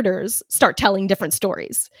conspirators start telling different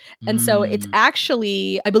stories. And so it's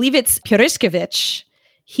actually, I believe it's Purishkevich.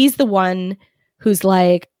 He's the one who's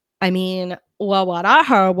like, I mean, well, what I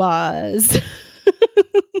heard was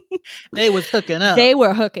they was hooking up. They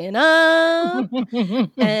were hooking up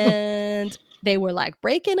and they were like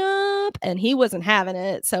breaking up and he wasn't having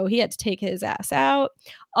it. So he had to take his ass out.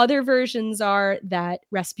 Other versions are that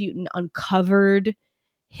Rasputin uncovered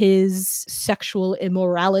his sexual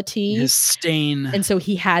immorality, his stain, and so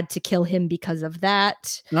he had to kill him because of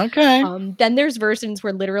that. Okay. Then there's versions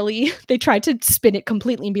where literally they tried to spin it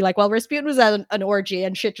completely and be like, well, Rasputin was at an orgy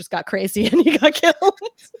and shit just got crazy and he got killed.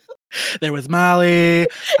 There was Molly.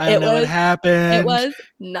 I don't know what happened. It was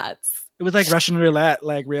nuts. It was like Russian roulette,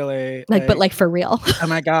 like really. But like for real. Oh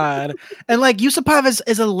my God. And like Yusupov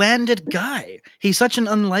is a landed guy. He's such an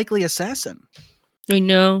unlikely assassin. I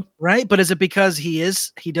know. Right? But is it because he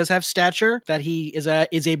does have stature that he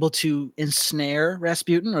is able to ensnare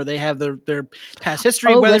Rasputin, or they have their past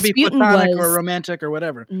history, whether it be platonic or romantic or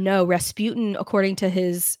whatever? No, Rasputin, according to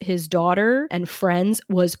his daughter and friends,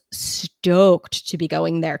 was stoked to be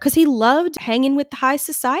going there because he loved hanging with the high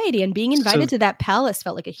society, and being invited to that palace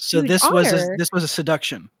felt like a huge honor. This was a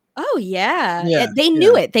seduction. Oh, yeah. They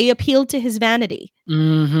knew it. They appealed to his vanity.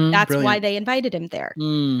 That's Brilliant. why they invited him there.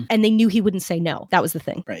 And they knew he wouldn't say no. That was the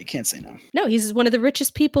thing. Right. You can't say no. No, he's one of the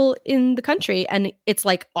richest people in the country. And it's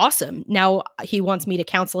like, awesome. Now he wants me to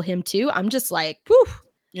counsel him too. I'm just like, whew.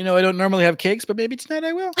 You know, I don't normally have cakes, but maybe tonight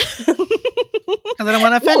I will. Because I don't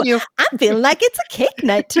want to offend you. I'm feeling like it's a cake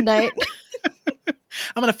night tonight.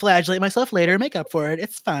 I'm going to flagellate myself later and make up for it.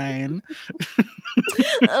 It's fine.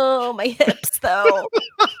 Oh, my hips, though.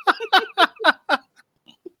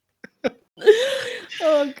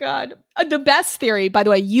 Oh, God. The best theory, by the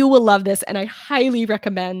way, you will love this, and I highly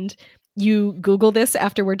recommend you Google this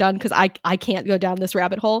after we're done, because I can't go down this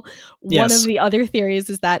rabbit hole. One of the other theories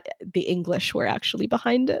is that the English were actually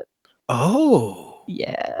behind it. Oh.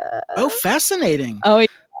 Yeah. Oh, fascinating. Oh, yeah.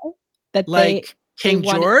 That like King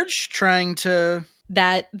George trying to...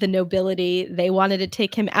 That the nobility, they wanted to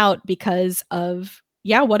take him out because of,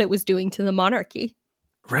 what it was doing to the monarchy.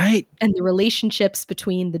 Right. And the relationships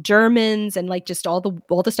between the Germans and like just all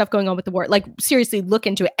the stuff going on with the war. Like, seriously, look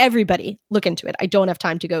into it. Everybody look into it. I don't have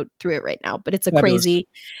time to go through it right now, but it's a crazy,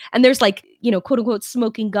 and there's like, quote unquote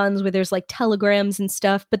smoking guns where there's like telegrams and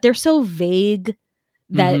stuff, but they're so vague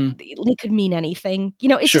that they could mean anything.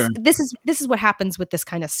 It's just, this is what happens with this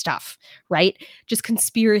kind of stuff, right? Just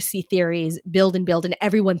conspiracy theories build, and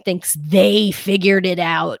everyone thinks they figured it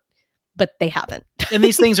out, but they haven't. And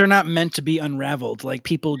these things are not meant to be unraveled. Like,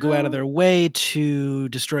 people go out of their way to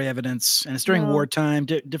destroy evidence, and it's during wartime,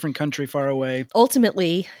 different country far away.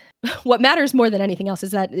 Ultimately, what matters more than anything else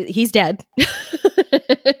is that he's dead.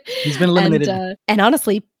 He's been eliminated. And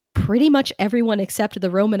honestly, pretty much everyone except the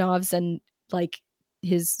Romanovs and like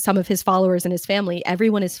some of his followers and his family,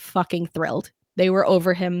 everyone is fucking thrilled. They were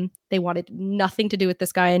over him. They wanted nothing to do with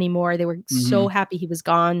this guy anymore. They were so happy he was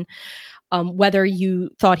gone. Whether you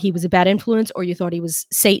thought he was a bad influence or you thought he was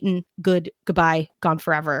Satan, goodbye, gone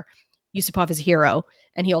forever, Yusupov is a hero,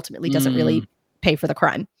 and he ultimately doesn't really pay for the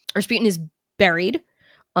crime. Rasputin is buried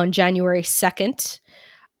on January 2nd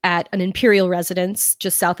at an imperial residence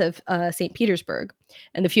just south of St. Petersburg.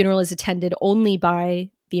 And the funeral is attended only by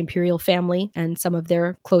the imperial family and some of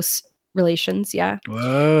their close relations. Yeah.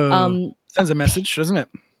 Whoa. Sends a message, doesn't it?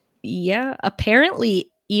 Yeah. Apparently,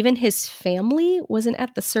 even his family wasn't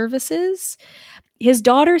at the services. His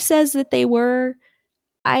daughter says that they were.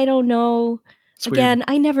 I don't know. It's again, weird.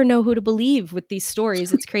 I never know who to believe with these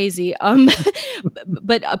stories. It's crazy.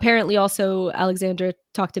 But apparently also Alex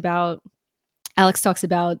talks about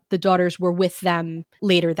the daughters were with them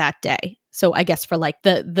later that day. So I guess for like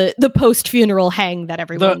the post-funeral hang that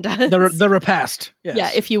everyone does. The repast. Yes.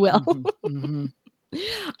 Yeah, if you will.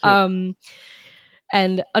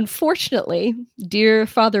 And unfortunately, dear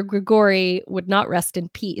Father Grigori would not rest in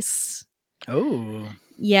peace. Oh.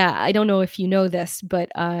 Yeah, I don't know if you know this, but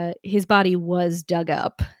his body was dug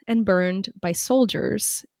up and burned by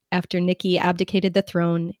soldiers after Nikki abdicated the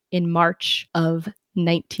throne in March of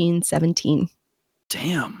 1917.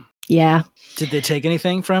 Damn. Yeah. Did they take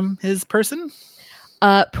anything from his person?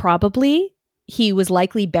 Probably. He was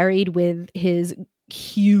likely buried with his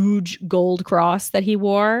huge gold cross that he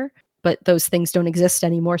wore, but those things don't exist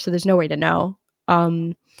anymore, so there's no way to know.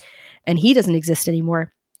 And he doesn't exist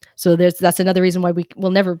anymore. So that's another reason why we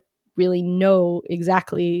will never really know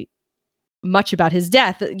exactly much about his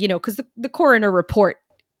death, because the coroner report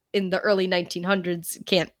in the early 1900s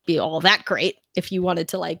can't be all that great. If you wanted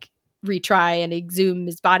to retry and exhume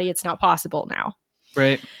his body, it's not possible now.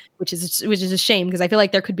 Right. Which is a shame, because I feel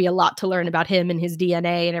like there could be a lot to learn about him and his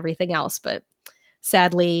DNA and everything else. But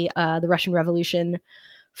sadly, the Russian Revolution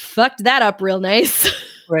fucked that up real nice.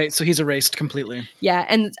 Right. So he's erased completely. Yeah.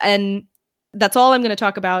 And that's all I'm going to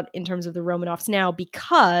talk about in terms of the Romanovs now,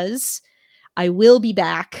 because I will be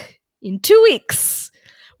back in 2 weeks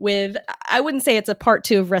with, I wouldn't say it's a part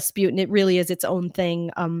 2 of Rasputin. It really is its own thing,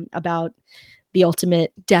 story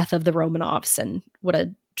ultimate death of the Romanovs, and what a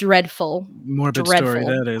dreadful story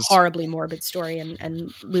that is. Horribly morbid story.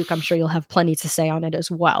 And Luke, I'm sure you'll have plenty to say on it as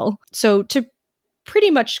well. So to pretty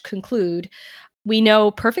much conclude, we know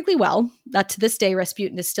perfectly well that to this day,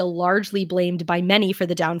 Rasputin is still largely blamed by many for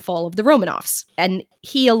the downfall of the Romanovs, and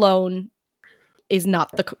he alone is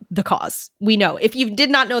not the cause. We know. If you did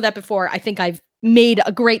not know that before, I think I've made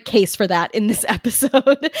a great case for that in this episode,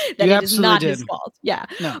 that it is not his fault. Yeah.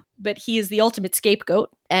 No. But he is the ultimate scapegoat.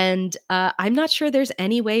 And I'm not sure there's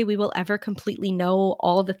any way we will ever completely know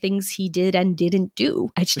all the things he did and didn't do.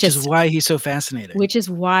 Which is why he's so fascinating. Which is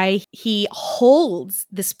why he holds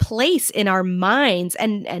this place in our minds.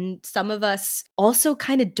 And some of us also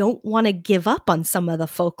kind of don't want to give up on some of the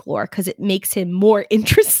folklore, because it makes him more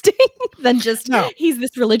interesting than just, he's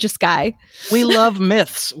this religious guy. We love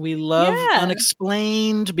myths. We love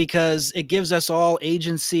unexplained, because it gives us all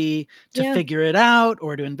agency to figure it out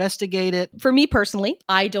or to investigate it. For me personally,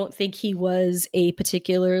 I don't think he was a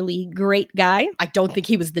particularly great guy. I don't think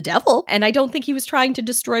he was the devil. And I don't think he was trying to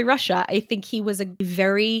destroy Russia. I think he was a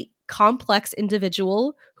very complex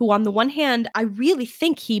individual who, on the one hand, I really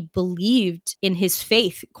think he believed in his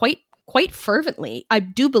faith quite fervently. I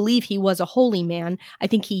do believe he was a holy man. I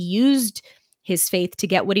think he used his faith to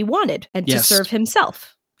get what he wanted and to serve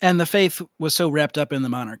himself. And the faith was so wrapped up in the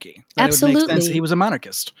monarchy that Absolutely. It would make sense he was a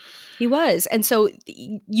monarchist. He was. And so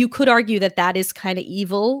you could argue that is kind of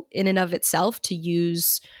evil in and of itself, to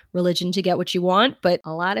use religion to get what you want, but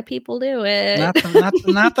a lot of people do it.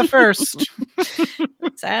 Not the first.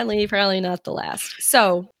 Sadly, probably not the last.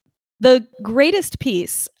 So the greatest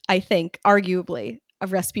piece, I think, arguably,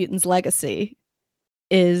 of Rasputin's legacy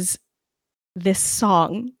is this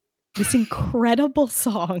song. This incredible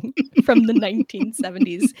song from the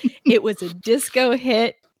 1970s. It was a disco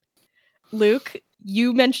hit. Luke,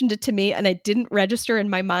 you mentioned it to me and I didn't register in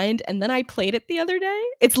my mind, and then I played it the other day.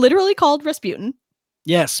 It's literally called Rasputin.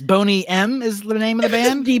 Yes, Boney M is the name of the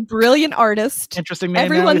band. The brilliant artist. Interesting name.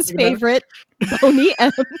 Everyone's favorite, Boney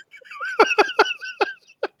M.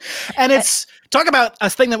 And it's, talk about a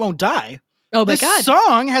thing that won't die. Oh my God. This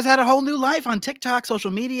song has had a whole new life on TikTok,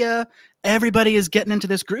 social media. Everybody is getting into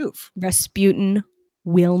this groove. Rasputin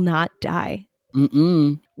will not die.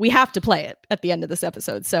 Mm-mm. We have to play it at the end of this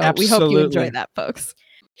episode. So Absolutely. We hope you enjoy that, folks.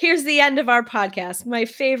 Here's the end of our podcast. My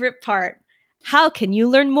favorite part. How can you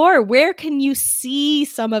learn more? Where can you see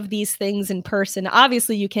some of these things in person?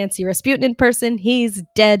 Obviously, you can't see Rasputin in person. He's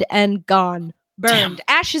dead and gone. Burned.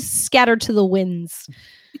 Damn. Ashes scattered to the winds.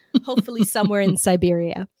 Hopefully somewhere in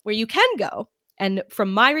Siberia, where you can go. And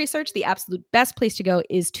from my research, the absolute best place to go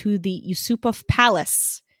is to the Yusupov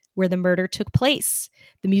Palace, where the murder took place.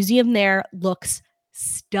 The museum there looks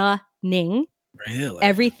stunning. Really?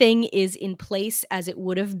 Everything is in place as it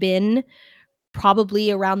would have been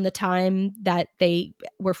probably around the time that they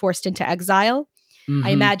were forced into exile. Mm-hmm. I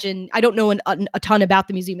imagine, I don't know a ton about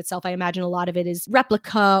the museum itself. I imagine a lot of it is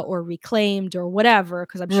replica or reclaimed or whatever,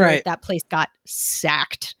 because I'm sure that place got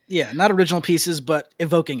sacked. Yeah, not original pieces, but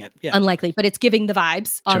evoking it. Yeah. Unlikely, but it's giving the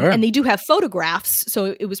vibes. Sure. And they do have photographs,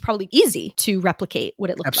 so it was probably easy to replicate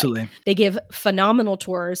what it looked Absolutely. like. They give phenomenal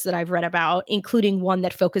tours that I've read about, including one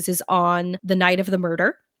that focuses on the night of the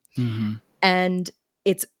murder. Mm-hmm. And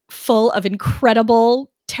it's full of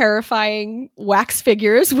incredible, terrifying wax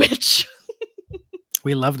figures, which...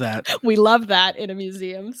 We love that. We love that in a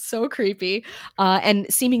museum. So creepy.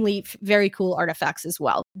 And seemingly very cool artifacts as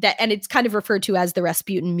well. And it's kind of referred to as the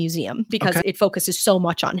Rasputin Museum because it focuses so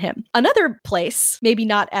much on him. Another place, maybe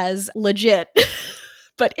not as legit,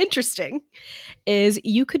 but interesting, is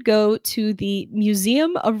you could go to the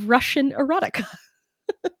Museum of Russian Erotica.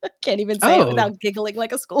 Can't even say it without giggling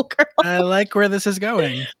like a schoolgirl. I like where this is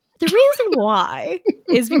going. The reason why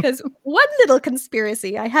is because one little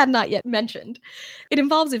conspiracy I had not yet mentioned. It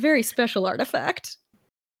involves a very special artifact.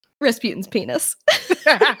 Rasputin's penis.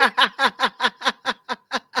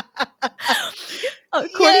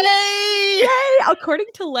 According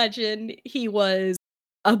to legend, he was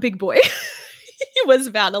a big boy. He was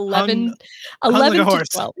about 11 like to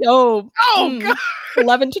 12. God.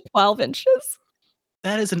 11 to 12 inches.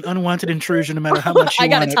 That is an unwanted intrusion, no matter how much you I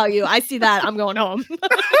gotta want tell you, I see that, I'm going home.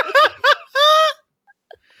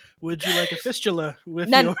 Would you like a fistula with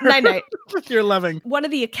your loving? One of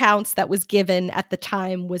the accounts that was given at the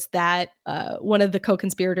time was that one of the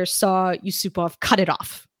co-conspirators saw Yusupov cut it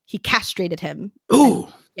off. He castrated him. Ooh.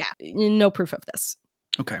 Yeah, no proof of this.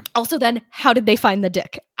 Okay. Also then, how did they find the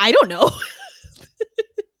dick? I don't know.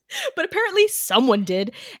 But apparently someone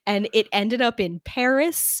did, and it ended up in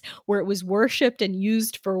Paris, where it was worshipped and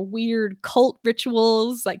used for weird cult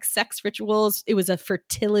rituals, like sex rituals. It was a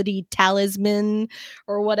fertility talisman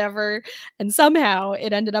or whatever. And somehow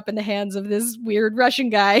it ended up in the hands of this weird Russian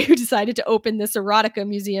guy who decided to open this erotica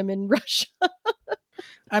museum in Russia.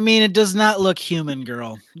 I mean, it does not look human,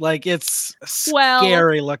 girl. Like, it's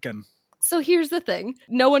scary looking. So here's the thing.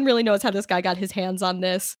 No one really knows how this guy got his hands on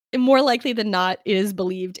this. And more likely than not, it is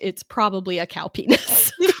believed it's probably a cow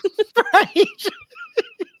penis. Right.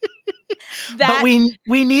 But we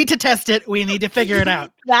need to test it. We need to figure it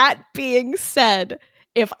out. That being said,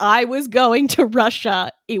 if I was going to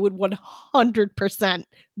Russia, it would 100%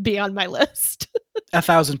 be on my list.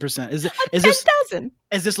 1,000%.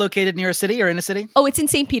 Is this located near a city or in a city? Oh, it's in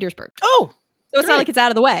St. Petersburg. Oh, so it's not like it's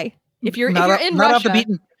out of the way. If you're in Russia,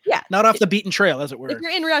 not off the beaten trail, as it were. If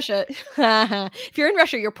you're in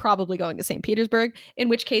Russia, you're probably going to St. Petersburg, in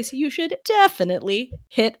which case you should definitely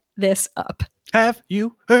hit this up. Have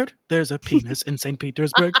you heard there's a penis in St.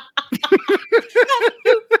 Petersburg? Have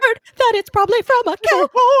you heard that it's probably from a cow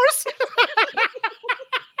horse?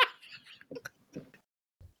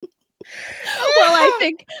 Well,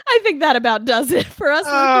 I think that about does it for us. Do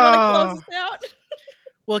you want to close this out?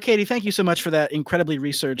 Well, Katie, thank you so much for that incredibly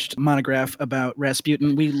researched monograph about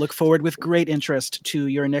Rasputin. We look forward with great interest to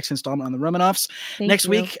your next installment on the Romanovs. Next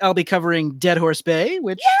week, I'll be covering Dead Horse Bay,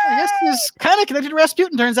 which I guess is kind of connected to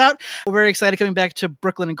Rasputin, turns out. We're very excited coming back to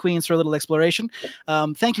Brooklyn and Queens for a little exploration.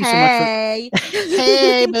 Thank you so much.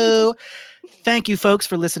 Hey, boo. Thank you, folks,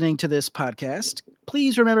 for listening to this podcast.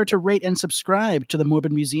 Please remember to rate and subscribe to The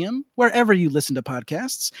Morbid Museum wherever you listen to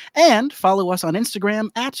podcasts, and follow us on Instagram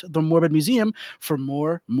at The Morbid Museum for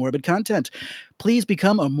more morbid content. Please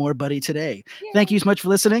become a More Buddy today. Yay. Thank you so much for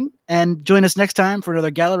listening, and join us next time for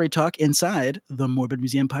another gallery talk inside The Morbid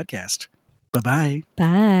Museum podcast. Bye-bye.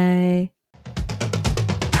 Bye.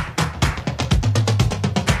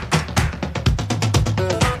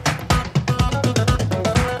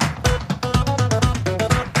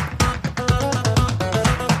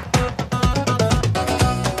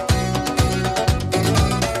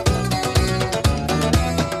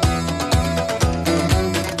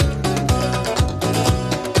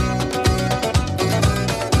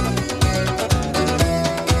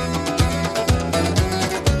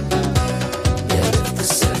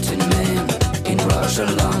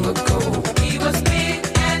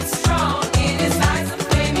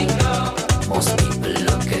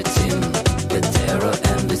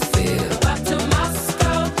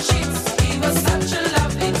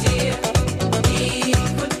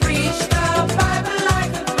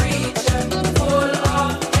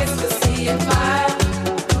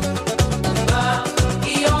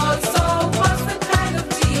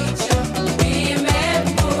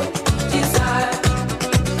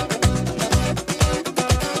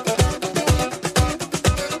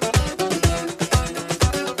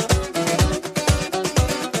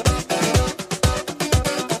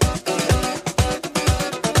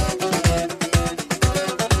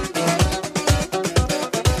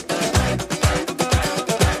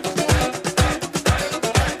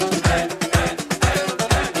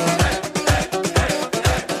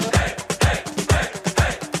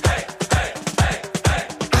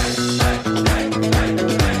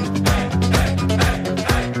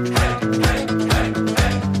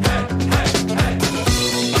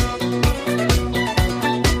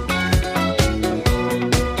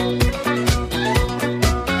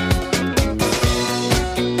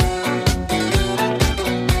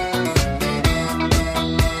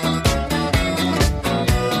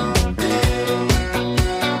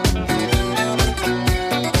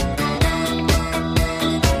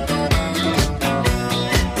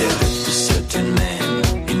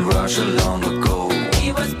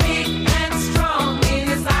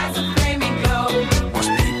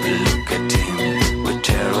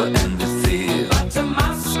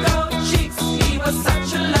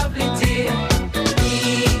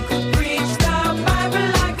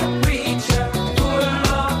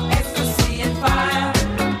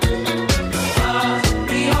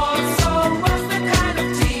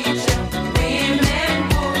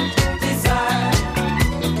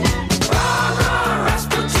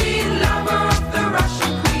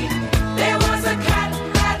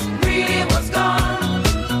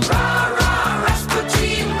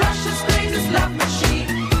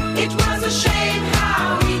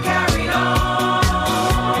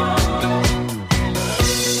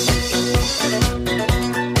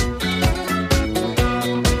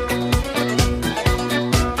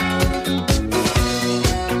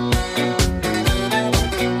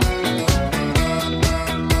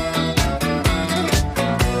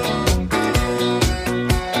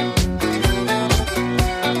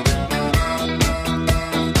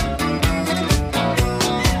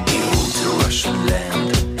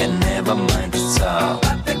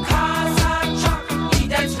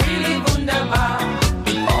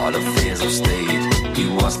 affairs of state. He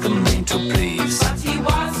was the man to please. But he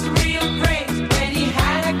was real great when he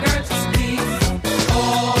had a girl to squeeze.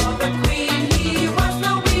 For the queen, he was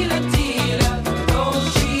no wheeler dealer. Though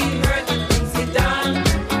she heard the things he done,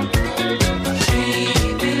 she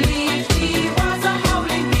believed he was a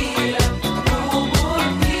holy healer who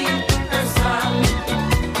would heal her son.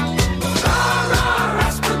 Rah,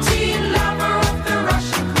 Rasputin, lover of the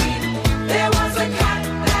Russian queen. There was a cat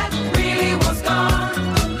that really was gone.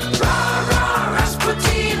 Rah,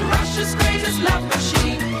 Rasputin, Russia's greatest love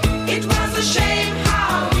machine. It was a shame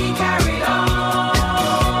how he carried on.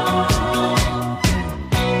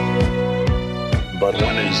 But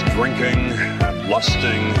when his drinking and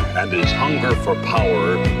lusting and his hunger for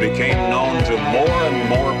power became known to more and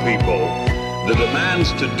more people, the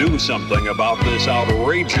demands to do something about this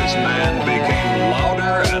outrageous man became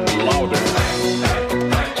louder and louder.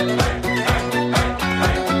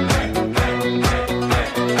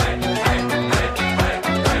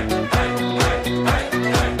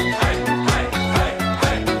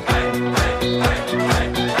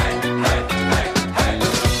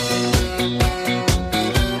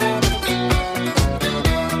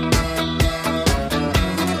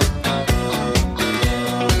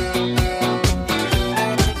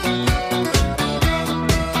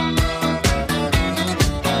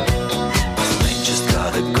 Man just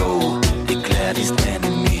gotta go, declared his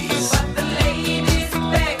enemies. But the ladies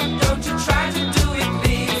begged, don't you try to do it,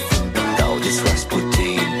 please. Now this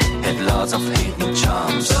Rasputin had lots of hidden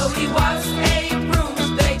charms. So he